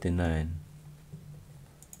 29.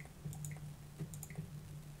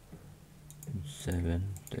 7,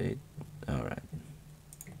 8. Alright.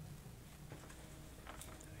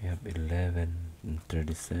 We have 11 and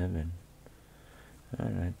 37.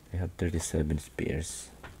 Alright, we have 37 spears.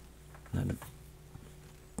 Not a,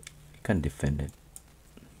 we can defend it.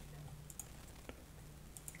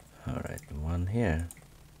 Alright, one here.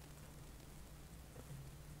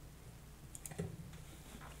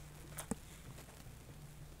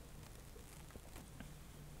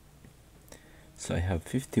 So I have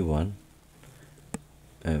 51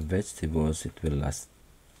 vegetables. It will last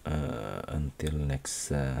until next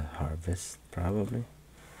harvest probably.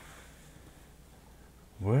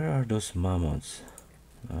 Where are those mammoths?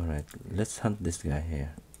 Alright, let's hunt this guy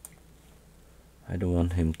here. I don't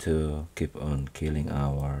want him to keep on killing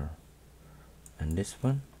our... And this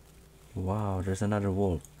one? Wow, there's another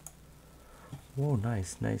wolf. Oh,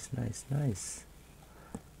 nice, nice, nice, nice.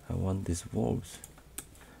 I want these wolves.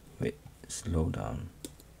 Wait, slow down.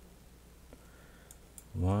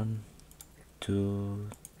 1, 2,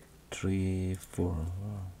 3, 4. Wow.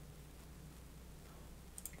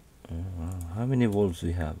 Oh, wow. How many wolves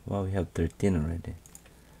we have? Wow, we have 13 already.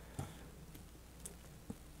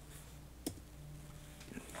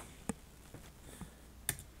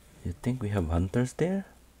 think we have hunters there.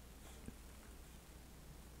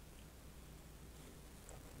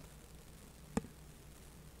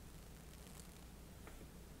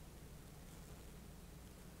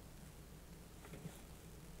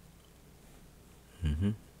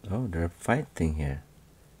 Oh, they're fighting here.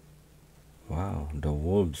 Wow, the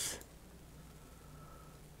wolves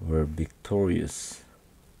were victorious.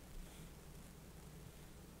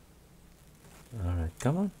 Alright,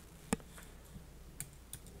 come on.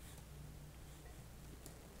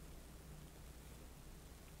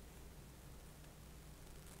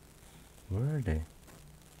 Where are they?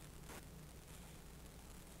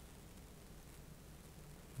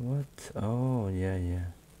 What? Oh, yeah, yeah.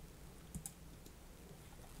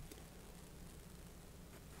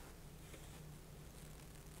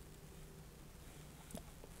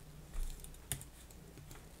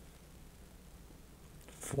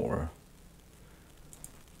 Four.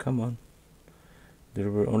 Come on. There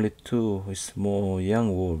were only two small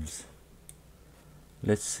young wolves.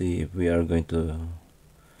 Let's see if we are going to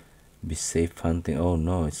be safe hunting. Oh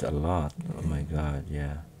no, it's a lot. Oh my god,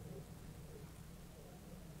 yeah.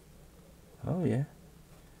 Oh yeah.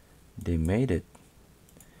 They made it.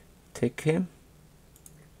 Take him.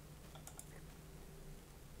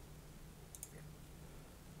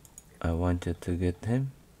 I wanted to get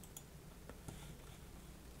him.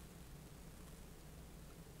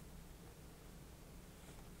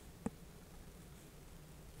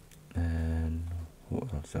 And who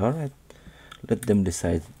else? Alright. Let them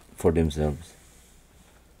decide for themselves.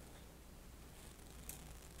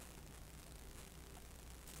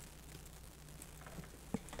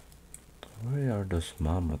 Where are those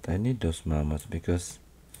mammoths? I need those mammoths because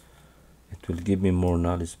it will give me more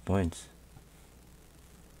knowledge points.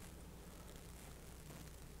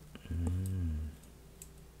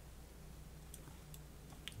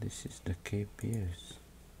 This is the cave bears.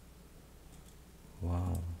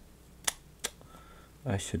 Wow.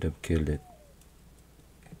 I should have killed it.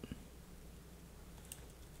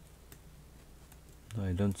 No,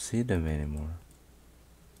 I don't see them anymore.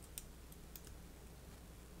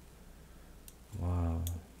 Wow.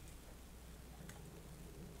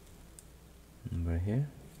 Over here?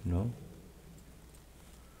 No.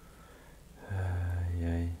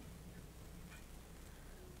 Yeah.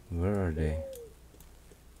 Where are they?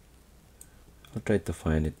 I'll try to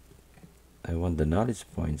find it. I want the knowledge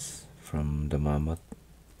points from the mammoth.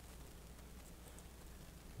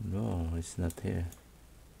 No, it's not here.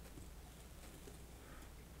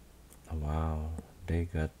 Wow, they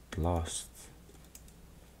got lost.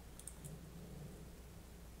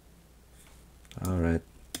 Alright.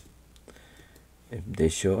 If they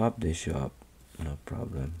show up, they show up. No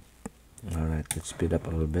problem. Alright, let's speed up a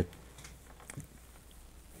little bit.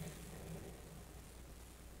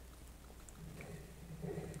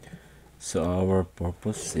 So our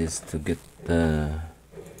purpose is to get the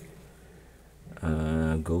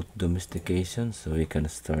goat domestication so we can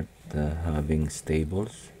start having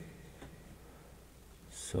stables.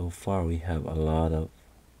 So far we have a lot of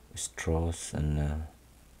straws and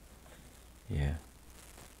yeah.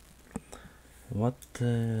 What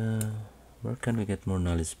where can we get more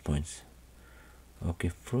knowledge points? Okay,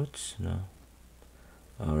 fruits? No.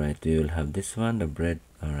 Alright, we will have this one, the bread.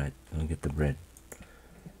 Alright, I'll get the bread.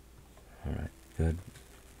 Alright, good.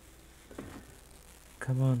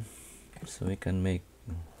 Come on, so we can make.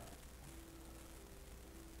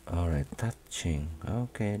 Alright, touching.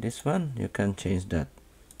 Okay, this one, you can change that.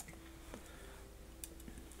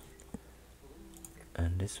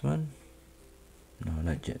 And this one? No,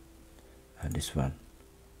 not yet. And this one.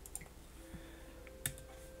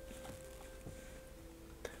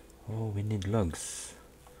 Oh, we need logs.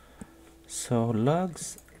 So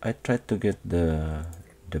logs, I tried to get the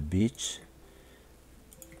beach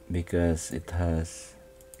because it has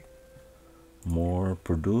more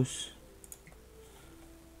produce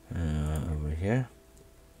over here.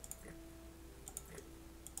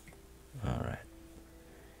 All right,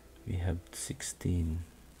 we have 16.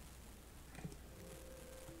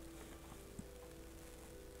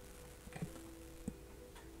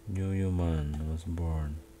 New human was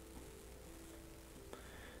born.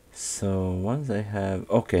 So once I have,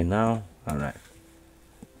 okay, now, all right,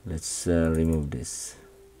 let's remove this.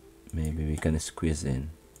 Maybe we can squeeze in.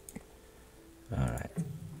 All right,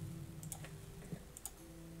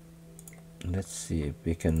 let's see if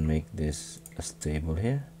we can make this a stable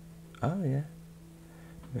here. Oh yeah,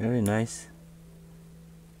 very nice.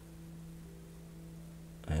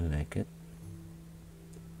 I like it.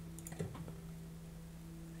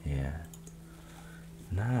 Yeah.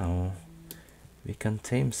 Now we can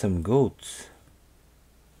tame some goats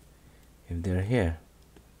if they're here.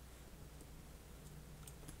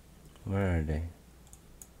 Where are they?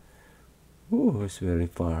 Oh, it's very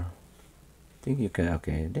far. I think you can,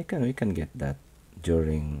 okay, we can get that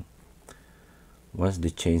during, once they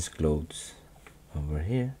change clothes. Over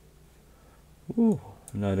here. Ooh,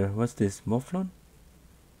 another, what's this, Mouflon?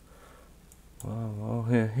 Wow, wow,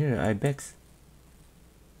 here, Ibex.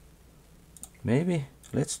 Maybe,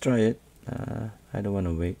 let's try it. I don't want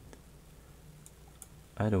to wait.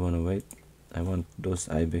 I want those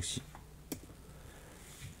Ibex.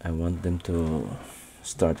 I want them to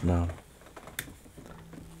start now.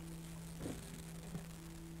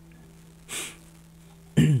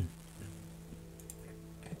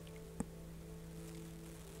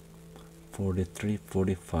 $43,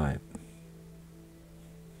 $45.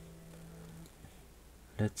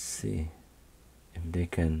 Let's see if they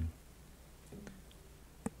can.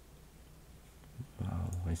 Wow,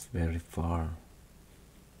 it's very far.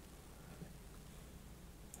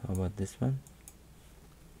 How about this one?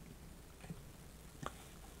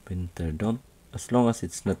 Winter, don't, as long as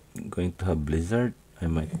it's not going to have blizzard, I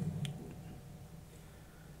might.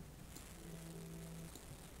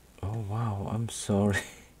 Oh wow, I'm sorry.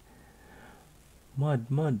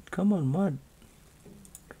 Mud, come on,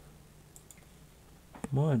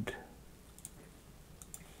 mud.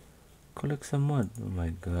 Collect some mud. Oh my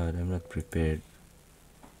god, I'm not prepared.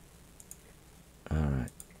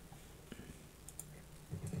 Alright.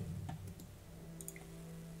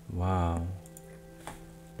 Wow.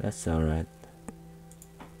 That's alright.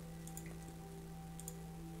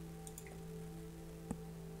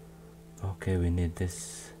 Okay, we need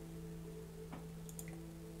this.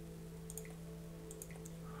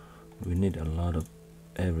 We need a lot of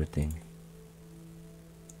everything.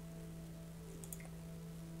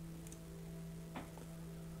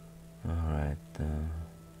 Alright.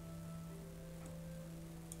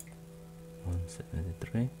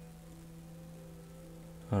 173.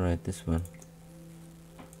 Alright, this one.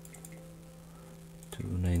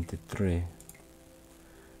 293.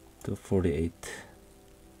 248.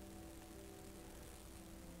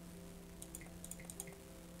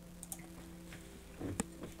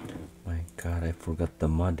 My god, I forgot the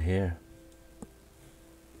mud here.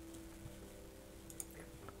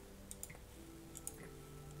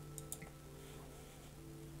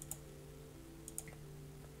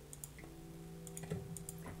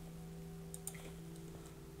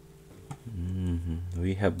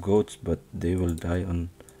 We have goats, but they will die on.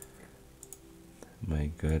 My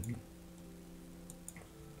god.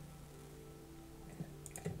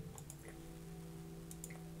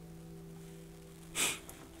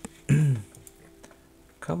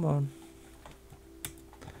 Come on.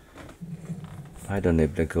 I don't know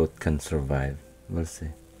if the goat can survive. We'll see.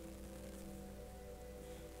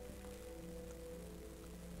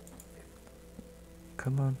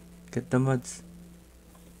 Come on, get the muds.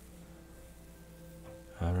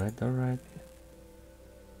 Alright, alright.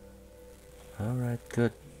 Alright,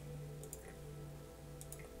 good.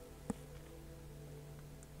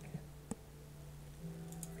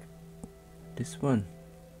 This one.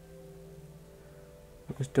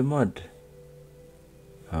 Where's the mud?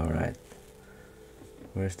 Alright.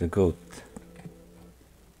 Where's the goat?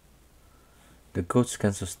 The goats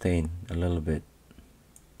can sustain a little bit.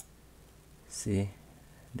 See?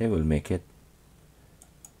 They will make it.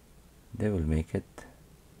 They will make it.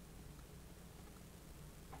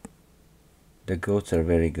 The goats are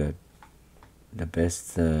very good. The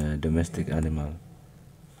best domestic animal.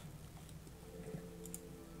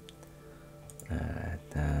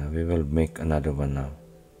 We will make another one now.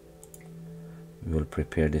 We will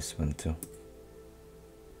prepare this one too.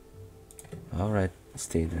 Alright,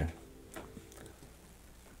 stay there.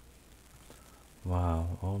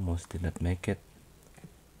 Wow, almost did not make it.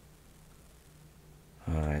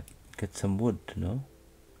 Alright, get some wood, no?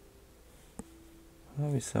 How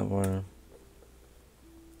is our...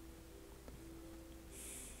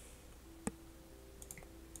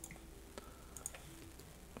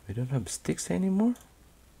 We don't have sticks anymore?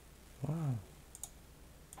 Wow.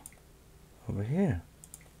 Over here.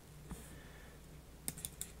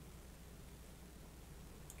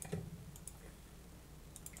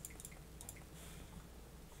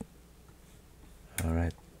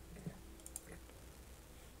 Alright.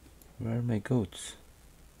 Where are my goats?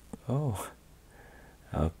 Oh.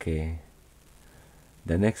 Okay.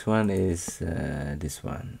 The next one is this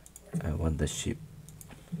one. I want the sheep.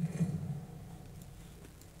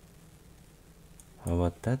 How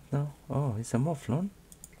about that now? Oh, it's a mouflon.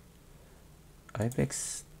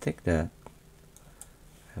 Ibex, take that.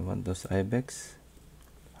 I want those ibex.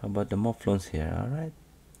 How about the mouflons here? Alright.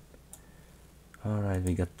 Alright,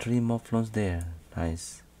 we got 3 mouflons there.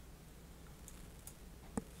 Nice.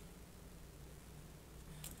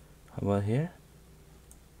 How about here?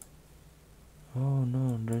 Oh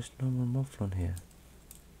no, there's no more mufflon here.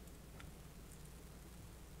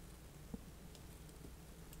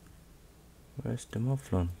 Where's the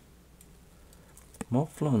mufflon?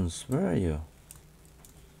 Mufflons, where are you?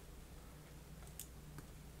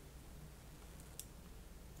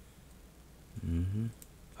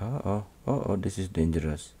 Uh-oh, uh-oh, this is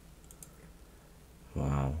dangerous.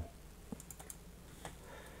 Wow.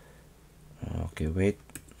 Okay, wait.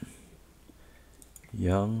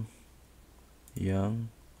 Young, young,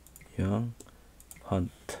 young,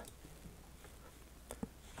 hunt.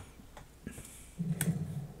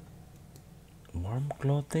 Warm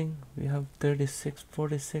clothing? We have 36,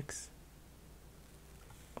 46.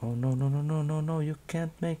 Oh no, no, no, no, no, no, you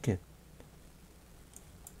can't make it.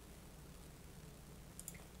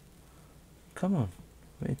 Come on,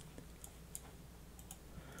 wait.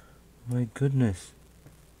 My goodness.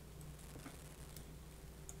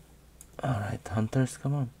 Alright, hunters,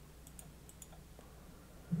 come on.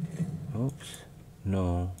 Oops.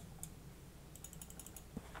 No.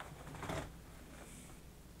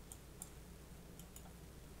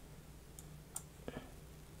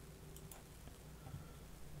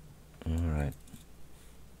 Alright.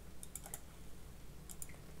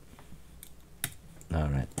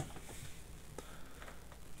 Alright.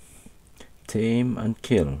 Tame and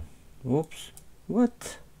kill. Whoops.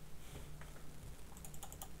 What?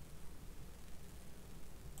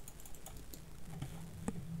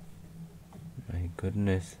 My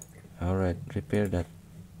goodness. Alright, repair that.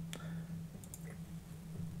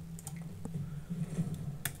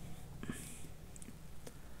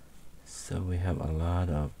 So we have a lot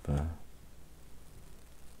of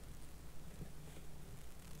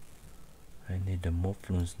I need the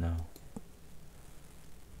mufflons now.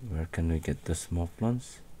 Where can we get the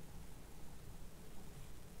mufflons?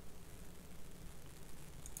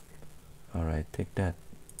 Alright, take that.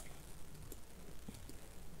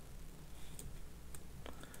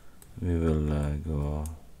 We will go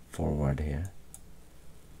forward here.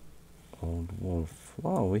 Old wolf.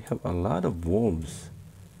 Wow, we have a lot of wolves.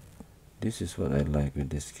 This is what I like with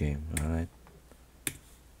this game. Alright.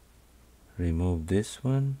 Remove this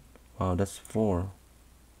one. Wow, that's 4.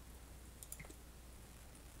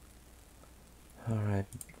 Alright,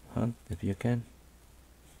 hunt if you can.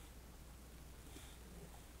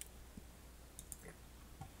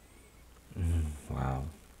 Wow.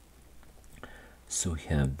 So we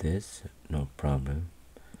have this, no problem.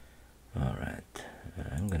 Alright,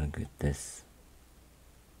 I'm gonna get this.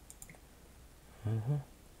 Oh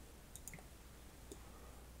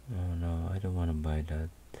no, I don't want to buy that.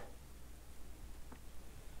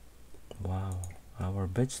 Wow, our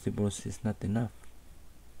vegetables is not enough.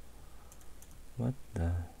 What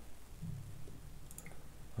the?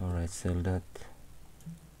 Alright, sell that.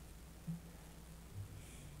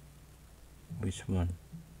 Which one?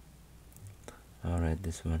 Alright,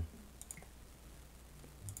 this one.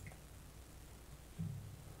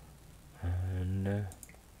 And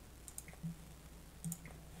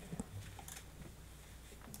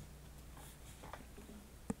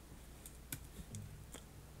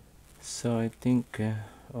so I think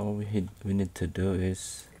all we need to do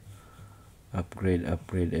is upgrade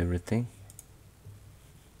everything.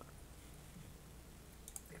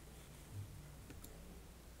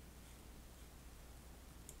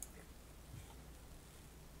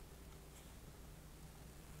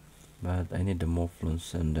 But I need the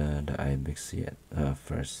mufflons and the ibex yet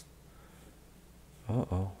first.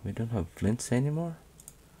 Oh, we don't have flints anymore.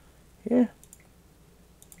 Here.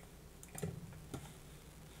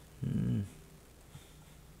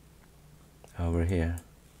 Over here.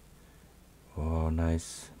 Oh,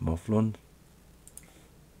 nice mufflon.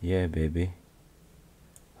 Yeah, baby.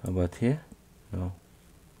 How about here? No.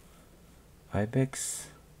 Ibex?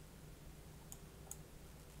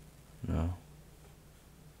 No.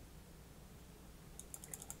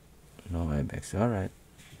 No ibex. Alright.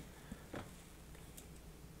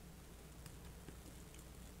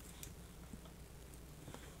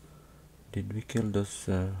 Did we kill those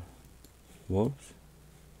wolves?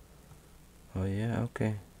 Oh yeah,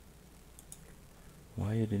 okay.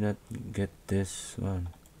 Why you did not get this one?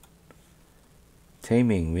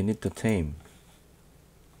 Taming, we need to tame.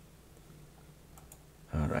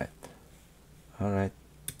 Alright. Alright.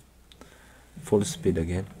 Full speed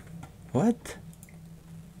again. What?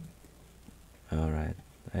 Alright,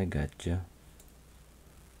 I got you.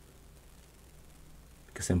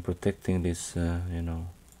 Because I'm protecting these, you know,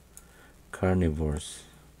 carnivores.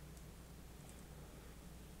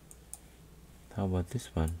 How about this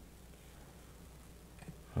one?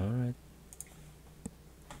 Alright.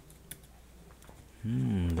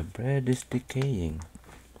 The bread is decaying.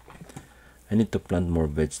 I need to plant more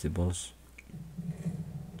vegetables.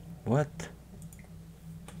 What?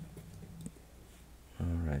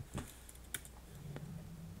 Alright.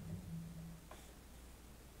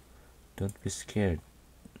 Don't be scared.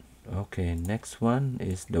 Okay, next one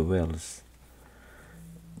is the wells.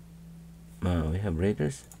 We have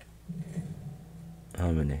raiders.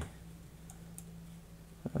 How many?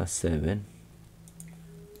 7.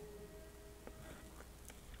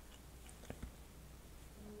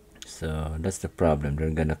 So that's the problem. They're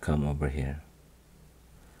gonna come over here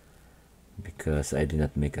because I did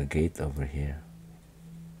not make a gate over here.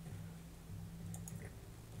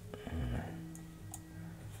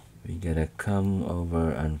 We gotta come over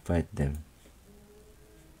and fight them.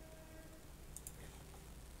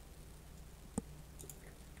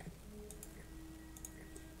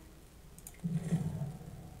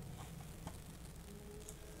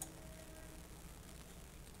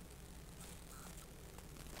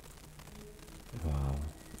 Wow,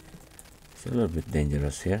 it's a little bit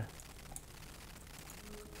dangerous here.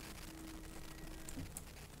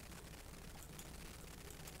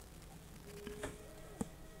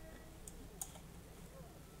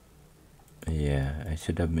 Yeah, I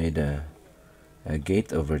should have made a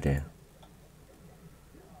gate over there.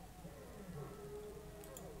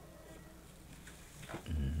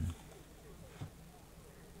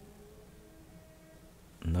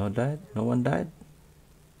 No died? No one died?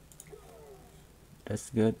 That's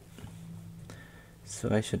good. So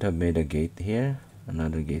I should have made a gate here,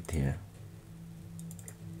 another gate here.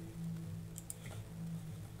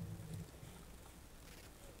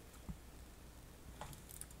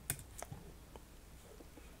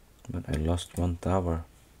 But I lost one tower.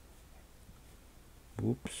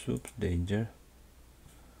 Oops, oops, danger.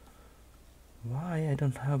 Why I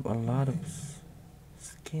don't have a lot of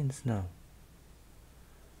skins now?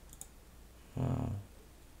 Wow.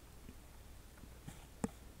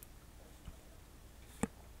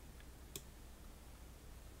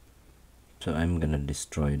 So I'm gonna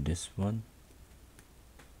destroy this one.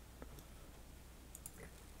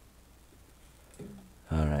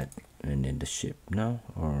 Alright, we need the ship now,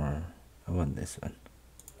 or I want this one.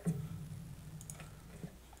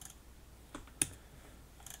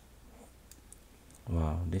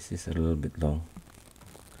 Wow, this is a little bit long.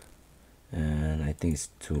 And I think it's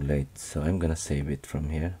too late, so I'm gonna save it from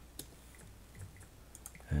here.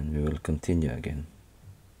 And we will continue again.